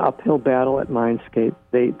it was an uphill battle at Mindscape.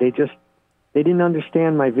 They didn't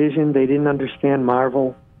understand my vision. They didn't understand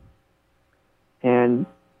Marvel. And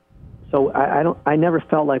so I never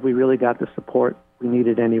felt like we really got the support we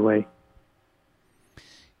needed anyway.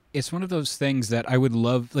 It's one of those things that I would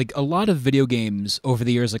love, like a lot of video games over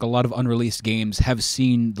the years, like a lot of unreleased games have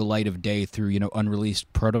seen the light of day through,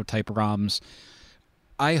 unreleased prototype ROMs.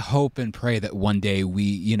 I hope and pray that one day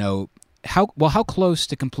we, how close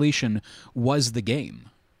to completion was the game?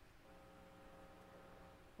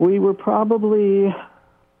 We were probably,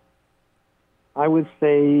 I would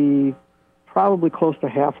say, probably close to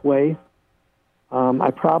halfway.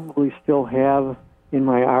 I probably still have in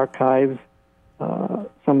my archives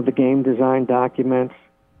some of the game design documents,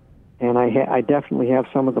 and I definitely have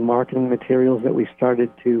some of the marketing materials that we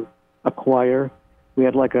started to acquire. We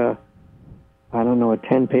had like a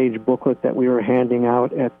 10-page booklet that we were handing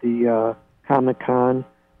out at the Comic-Con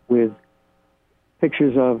with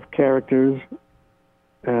pictures of characters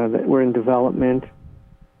that were in development.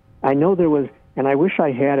 I know there was, and I wish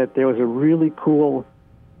I had it, there was a really cool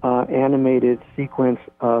animated sequence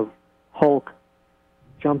of Hulk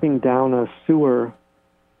jumping down a sewer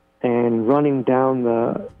and running down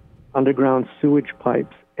the underground sewage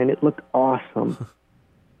pipes, and it looked awesome.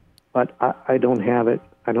 But I don't have it.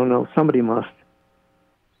 I don't know. Somebody must.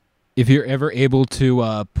 If you're ever able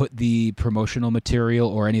to put the promotional material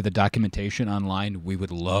or any of the documentation online, we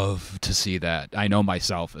would love to see that. I know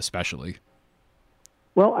myself, especially.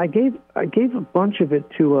 Well, I gave a bunch of it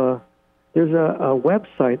to there's a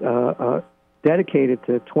website dedicated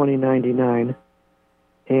to 2099,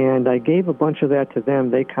 and I gave a bunch of that to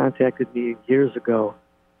them. They contacted me years ago,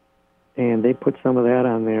 and they put some of that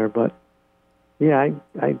on there. But yeah,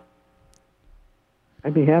 I'd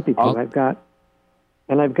be happy to.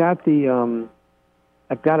 I've got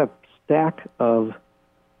a stack of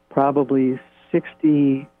probably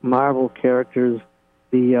 60 Marvel characters.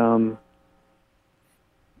 I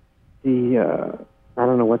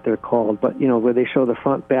don't know what they're called, but where they show the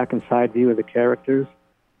front, back, and side view of the characters.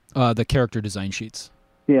 The character design sheets.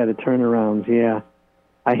 Yeah, the turnarounds. Yeah,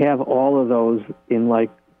 I have all of those in like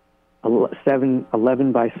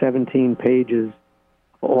 11 by 17 pages.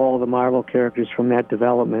 All the Marvel characters from that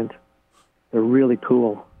development. They're really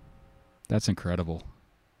cool. That's incredible.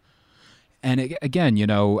 And again,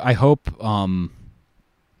 I hope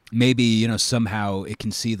maybe, somehow it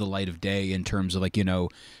can see the light of day in terms of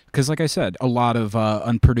because like I said, a lot of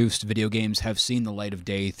unproduced video games have seen the light of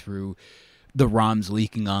day through the ROMs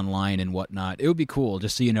leaking online and whatnot. It would be cool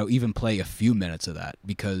just to, even play a few minutes of that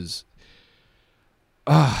because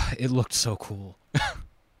it looked so cool.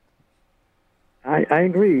 I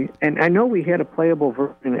agree. And I know we had a playable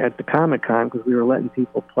version at the Comic-Con because we were letting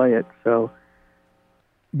people play it. So,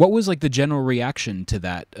 what was the general reaction to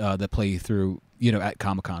that, the playthrough, at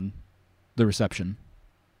Comic-Con, the reception?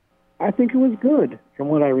 I think it was good from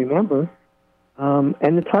what I remember.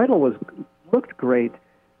 And the title looked great.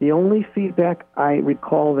 The only feedback I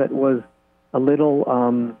recall that was a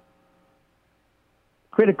little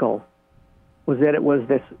critical was that it was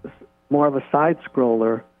this more of a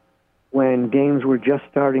side-scroller when games were just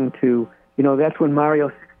starting to, that's when Mario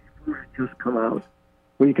 64 had just come out,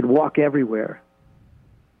 where you could walk everywhere.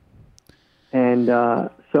 And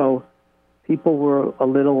so people were a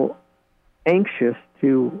little anxious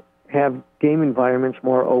to have game environments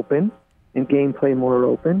more open and gameplay more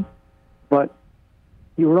open. But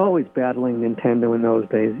you were always battling Nintendo in those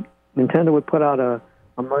days. Nintendo would put out a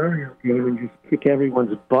Mario game and just kick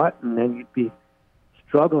everyone's butt, and then you'd be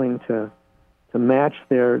struggling to match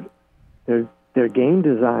their game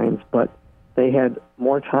designs, but they had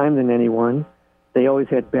more time than anyone. They always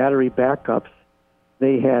had battery backups.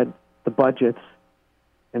 They had the budgets,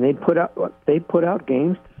 and they put out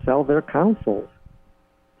games to sell their consoles.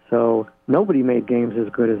 So nobody made games as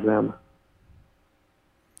good as them.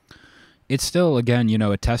 It's still, again,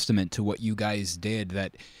 a testament to what you guys did,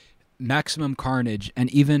 that Maximum Carnage and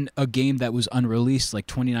even a game that was unreleased like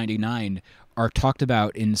 2099 are talked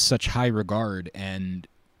about in such high regard. And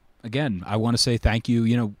again, I want to say thank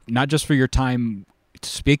you, not just for your time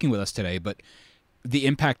speaking with us today, but the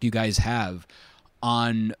impact you guys have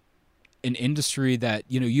on an industry that,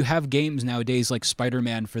 you have games nowadays like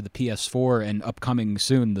Spider-Man for the PS4 and upcoming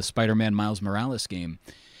soon, the Spider-Man Miles Morales game.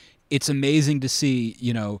 It's amazing to see,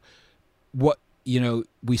 what,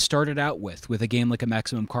 we started out with a game like a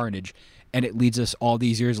Maximum Carnage, and it leads us all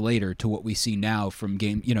these years later to what we see now from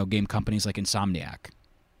game companies like Insomniac.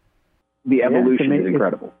 The evolution is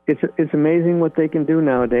incredible. It's amazing what they can do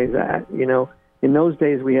nowadays. In those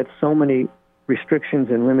days we had so many restrictions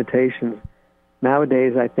and limitations.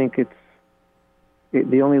 Nowadays, I think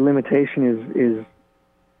the only limitation is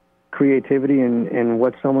creativity and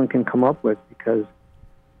what someone can come up with, because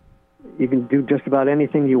you can do just about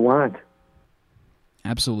anything you want.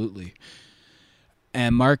 Absolutely.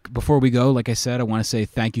 And Mark, before we go, like I said, I want to say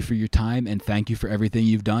thank you for your time and thank you for everything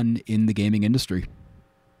you've done in the gaming industry.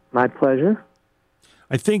 My pleasure.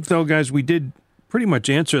 I think, though, guys, we did pretty much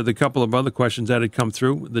answer the couple of other questions that had come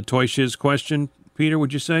through. The Toy Shiz question, Peter,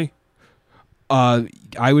 would you say? I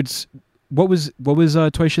would. What was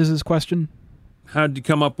Toy Shiz's question? How did you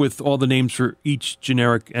come up with all the names for each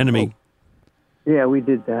generic enemy? Oh. Yeah, we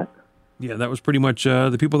did that. Yeah, that was pretty much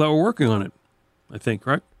the people that were working on it, I think,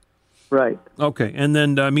 right? Right. Okay, and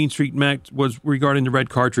then Mean Street Mac was regarding the red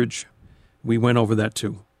cartridge. We went over that,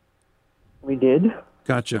 too. We did.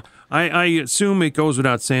 Gotcha. I assume it goes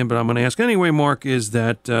without saying, but I'm going to ask anyway, Mark, is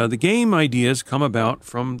that the game ideas come about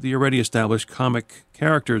from the already established comic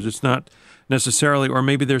characters. It's not necessarily, or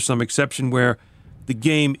maybe there's some exception where the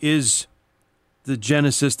game is the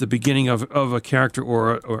genesis, the beginning of a character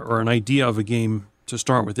or an idea of a game to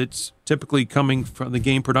start with. It's typically coming from, the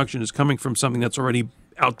game production is coming from something that's already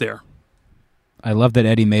out there. I love that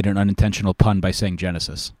Eddie made an unintentional pun by saying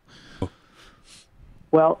Genesis.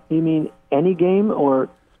 Well, you mean any game or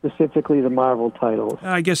specifically the Marvel titles?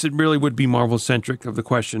 I guess it really would be Marvel-centric of the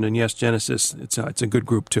question, and yes, Genesis, it's a good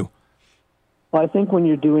group too. Well, I think when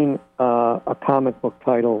you're doing a comic book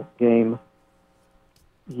title game,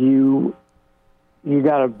 you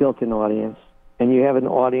got a built-in audience, and you have an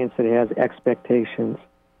audience that has expectations.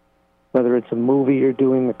 Whether it's a movie you're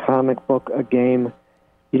doing, a comic book, a game,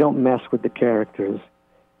 you don't mess with the characters.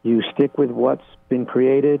 You stick with what's been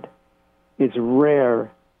created. It's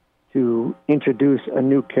rare to introduce a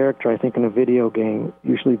new character, I think, in a video game.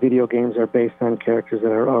 Usually video games are based on characters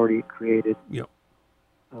that are already created. Yep.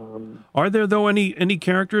 Are there, though, any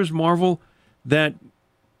characters, Marvel, that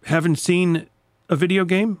haven't seen a video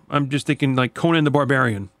game? I'm just thinking like Conan the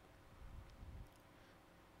Barbarian.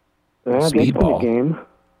 Speedball. A game.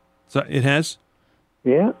 So it has?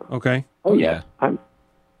 Yeah. Okay. Oh, yeah. I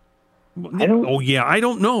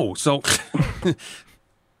don't know. So...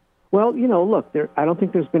 Well, look, I don't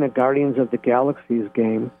think there's been a Guardians of the Galaxies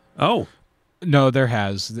game. Oh. No, there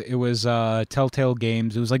has. It was Telltale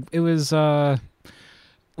Games. It was like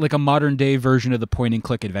a modern day version of the point and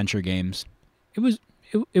click adventure games. It was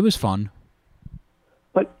fun.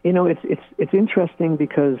 But it's interesting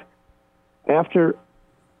because after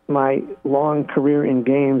my long career in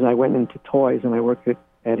games, I went into toys and I worked at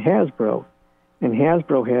Hasbro, and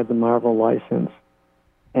Hasbro had the Marvel license.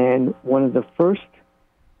 And one of the first,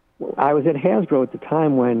 I was at Hasbro at the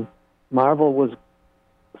time when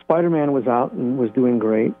Spider-Man was out and was doing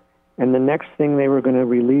great, and the next thing they were going to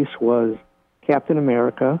release was Captain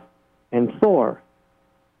America and Thor.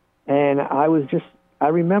 And I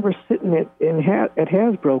remember sitting at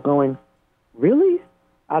Hasbro going, really?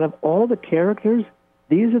 Out of all the characters,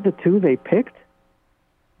 these are the two they picked?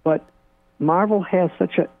 But Marvel has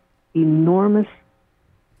such an enormous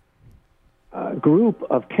group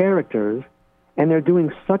of characters, and they're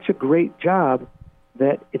doing such a great job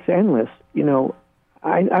that it's endless.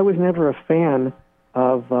 I was never a fan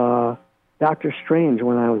of Doctor Strange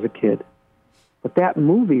when I was a kid, but that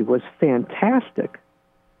movie was fantastic.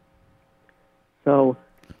 So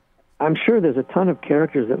I'm sure there's a ton of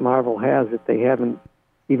characters that Marvel has that they haven't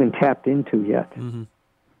even tapped into yet. Mm-hmm.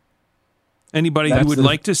 Anybody you would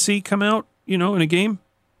like to see come out, in a game?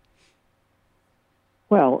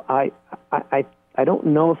 Well, I don't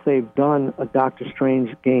know if they've done a Doctor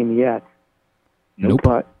Strange game yet. Nope.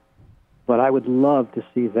 But I would love to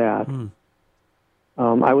see that.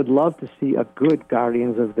 I would love to see a good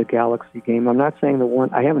Guardians of the Galaxy game. I'm not saying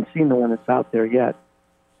I haven't seen the one that's out there yet,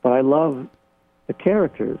 but I love the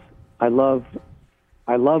characters. I love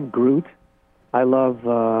Groot. I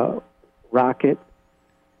love Rocket.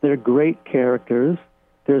 They're great characters.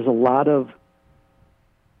 There's a lot of...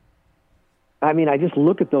 I just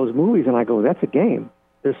look at those movies and I go, that's a game.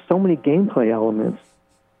 There's so many gameplay elements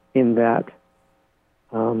in that.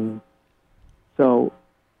 So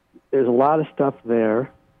there's a lot of stuff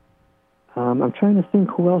there. I'm trying to think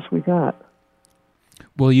who else we got.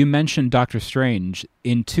 Well, you mentioned Doctor Strange.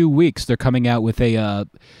 In 2 weeks, they're coming out with a...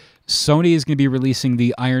 Sony is going to be releasing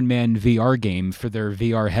the Iron Man VR game for their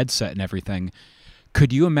VR headset and everything.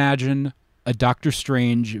 Could you imagine a Doctor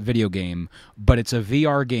Strange video game, but it's a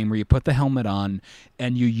VR game where you put the helmet on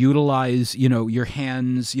and you utilize, your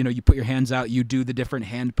hands, you put your hands out, you do the different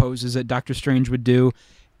hand poses that Doctor Strange would do,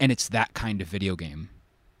 and it's that kind of video game.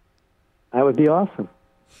 That would be awesome.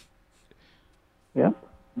 Yep.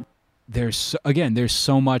 There's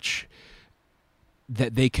so much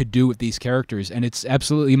that they could do with these characters, and it's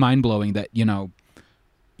absolutely mind-blowing that, you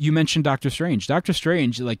mentioned Doctor Strange. Doctor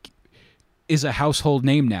Strange, is a household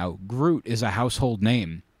name now. Groot is a household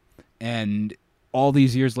name. And all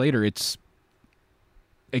these years later, it's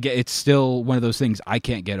still one of those things I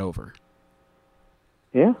can't get over.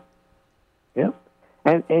 Yeah. Yeah.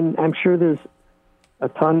 And I'm sure there's a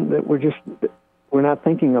ton that we're not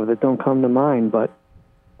thinking of that don't come to mind, but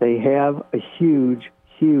they have a huge,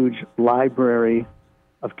 huge library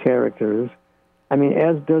of characters.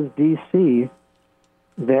 As does DC,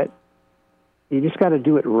 that you just got to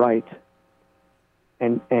do it right.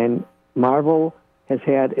 And Marvel has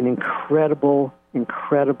had an incredible,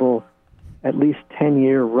 at least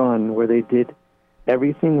 10-year run where they did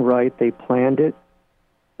everything right. They planned it.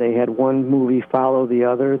 They had one movie follow the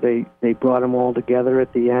other. They brought them all together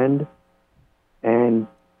at the end. And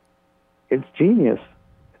it's genius.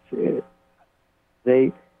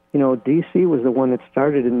 DC was the one that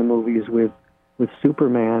started in the movies with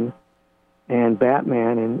Superman and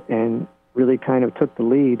Batman and really kind of took the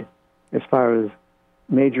lead as far as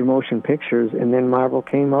major motion pictures, and then Marvel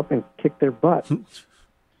came up and kicked their butt.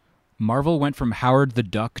 Marvel went from Howard the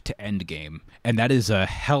Duck to Endgame, and that is a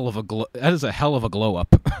hell of a glow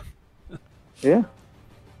up. Yeah.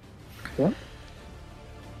 Yeah.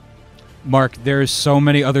 Mark, there's so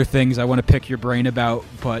many other things I want to pick your brain about,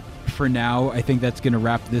 but for now, I think that's going to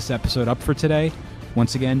wrap this episode up for today.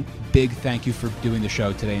 Once again, big thank you for doing the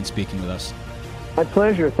show today and speaking with us. My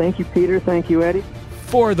pleasure. Thank you, Peter. Thank you, Eddie.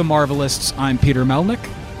 For the Marvelists, I'm Peter Melnick.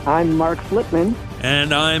 I'm Mark Flitman.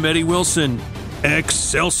 And I'm Eddie Wilson.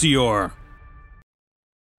 Excelsior!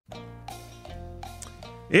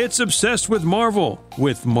 It's Obsessed with Marvel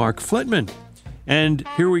with Mark Flitman. And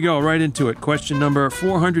here we go, right into it. Question number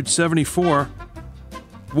 474.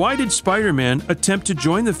 Why did Spider-Man attempt to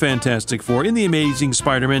join the Fantastic Four in The Amazing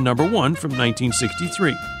Spider-Man #1 from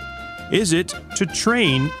 1963? Is it to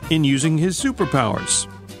train in using his superpowers?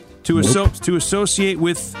 To associate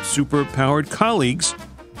with superpowered colleagues?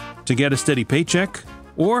 To get a steady paycheck?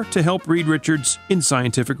 Or to help Reed Richards in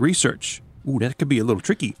scientific research? Ooh, that could be a little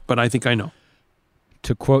tricky, but I think I know.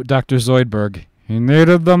 To quote Dr. Zoidberg, he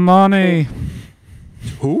needed the money.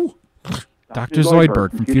 Who? Dr.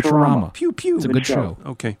 Zoidberg from Futurama. Pew, pew. It's a good show.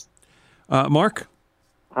 Okay. Mark?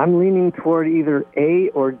 I'm leaning toward either A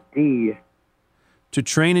or D. To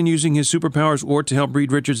train in using his superpowers or to help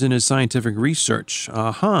Reed Richards in his scientific research.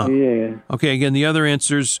 Yeah. Okay, again, the other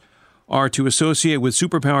answers are to associate with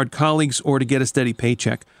superpowered colleagues or to get a steady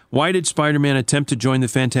paycheck. Why did Spider-Man attempt to join the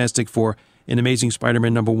Fantastic Four in Amazing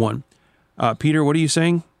Spider-Man #1? Peter, what are you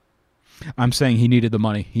saying? I'm saying he needed the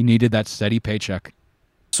money. He needed that steady paycheck.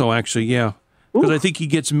 So actually, yeah. Because I think he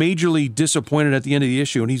gets majorly disappointed at the end of the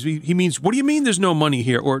issue, and he means, what do you mean there's no money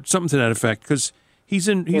here? Or something to that effect, because he's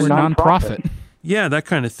a nonprofit. Yeah, that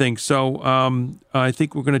kind of thing. So I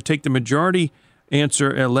think we're going to take the majority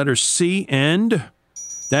answer at letter C, and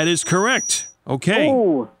that is correct. Okay.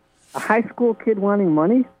 Oh, a high school kid wanting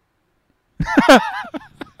money? In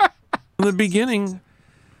the beginning,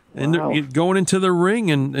 and wow. Going into the ring,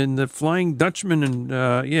 and the Flying Dutchman, and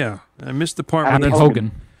yeah, I missed the part. Happy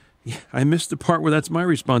Hogan. Yeah, I missed the part where that's my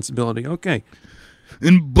responsibility. Okay.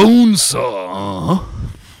 And Bonesaw.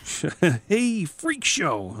 Hey, freak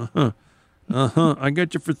show. I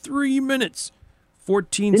got you for 3 minutes.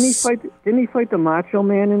 14. Didn't he fight the Macho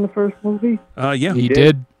Man in the first movie? Yeah. He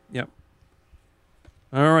did. Yep.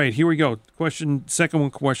 All right, here we go.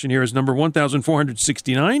 Second question here is number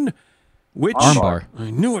 1469. Which Armbar.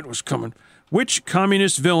 I knew it was coming. Which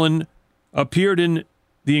communist villain appeared in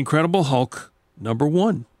The Incredible Hulk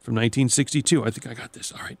 #1 from 1962? I think I got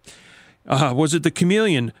this. All right. Was it the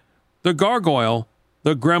Chameleon, the Gargoyle,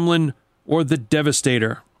 the Gremlin, or the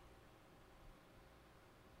Devastator?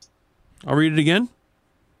 I'll read it again.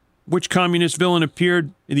 Which communist villain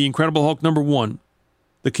appeared in The Incredible Hulk #1?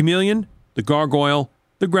 The Chameleon, the Gargoyle,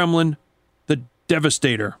 the Gremlin, the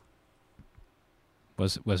Devastator.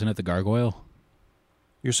 Wasn't it the Gargoyle?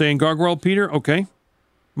 You're saying Gargoyle, Peter? Okay.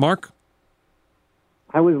 Mark?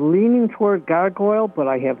 I was leaning toward Gargoyle, but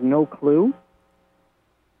I have no clue.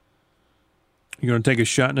 You going to take a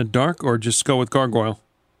shot in the dark or just go with Gargoyle?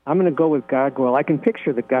 I'm going to go with Gargoyle. I can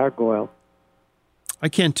picture the Gargoyle. I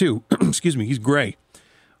can too. Excuse me. He's gray.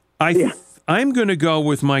 I'm going to go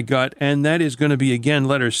with my gut, and that is going to be, again,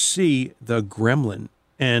 letter C, the Gremlin.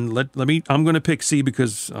 And I'm going to pick C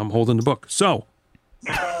because I'm holding the book. So,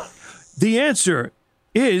 the answer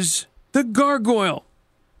is the Gargoyle.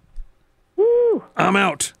 Woo! I'm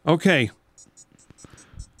out. Okay.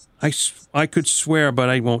 I could swear, but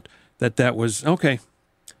I won't, that was, okay.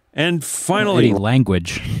 And finally... Any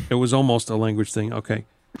language. It was almost a language thing. Okay.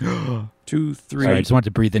 2, 3... Sorry, I just wanted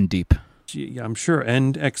to breathe in deep. Yeah, I'm sure.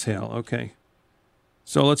 And exhale. Okay.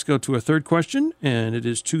 So let's go to a third question, and it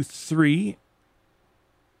is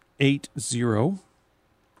 2380.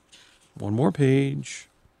 One more page.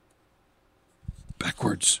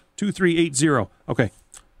 Backwards. 2380. Okay.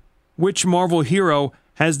 Which Marvel hero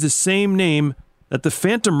has the same name that the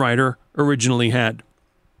Phantom Rider originally had?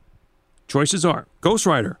 Choices are Ghost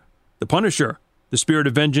Rider, the Punisher, the Spirit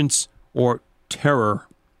of Vengeance, or Terror.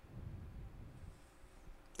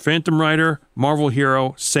 Phantom Rider, Marvel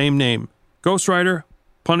hero, same name. Ghost Rider,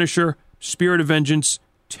 Punisher, Spirit of Vengeance,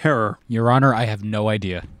 Terror. Your Honor, I have no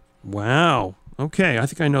idea. Wow. Okay, I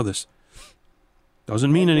think I know this.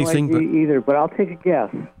 Doesn't mean anything, no idea but either. But I'll take a guess.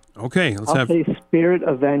 Okay, I'll say Spirit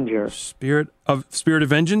Avenger. Spirit of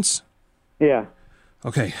Vengeance. Yeah.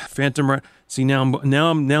 Okay, Phantom Rider. See, now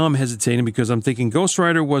I'm hesitating because I'm thinking Ghost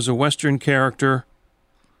Rider was a Western character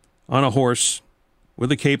on a horse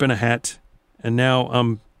with a cape and a hat, and now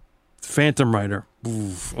I'm Phantom Rider.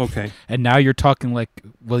 Oof, okay. And now you're talking like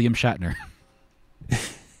William Shatner.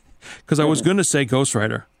 Because I was going to say Ghost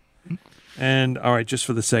Rider. And, all right, just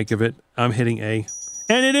for the sake of it, I'm hitting A.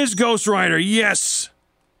 And it is Ghost Rider, yes!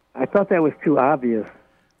 I thought that was too obvious.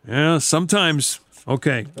 Yeah, sometimes.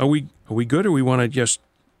 Okay, are we good, or we want to just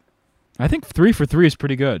I think 3 for 3 is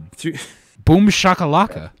pretty good. Three- Boom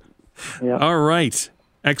shakalaka. Yeah. All right.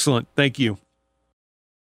 Excellent. Thank you.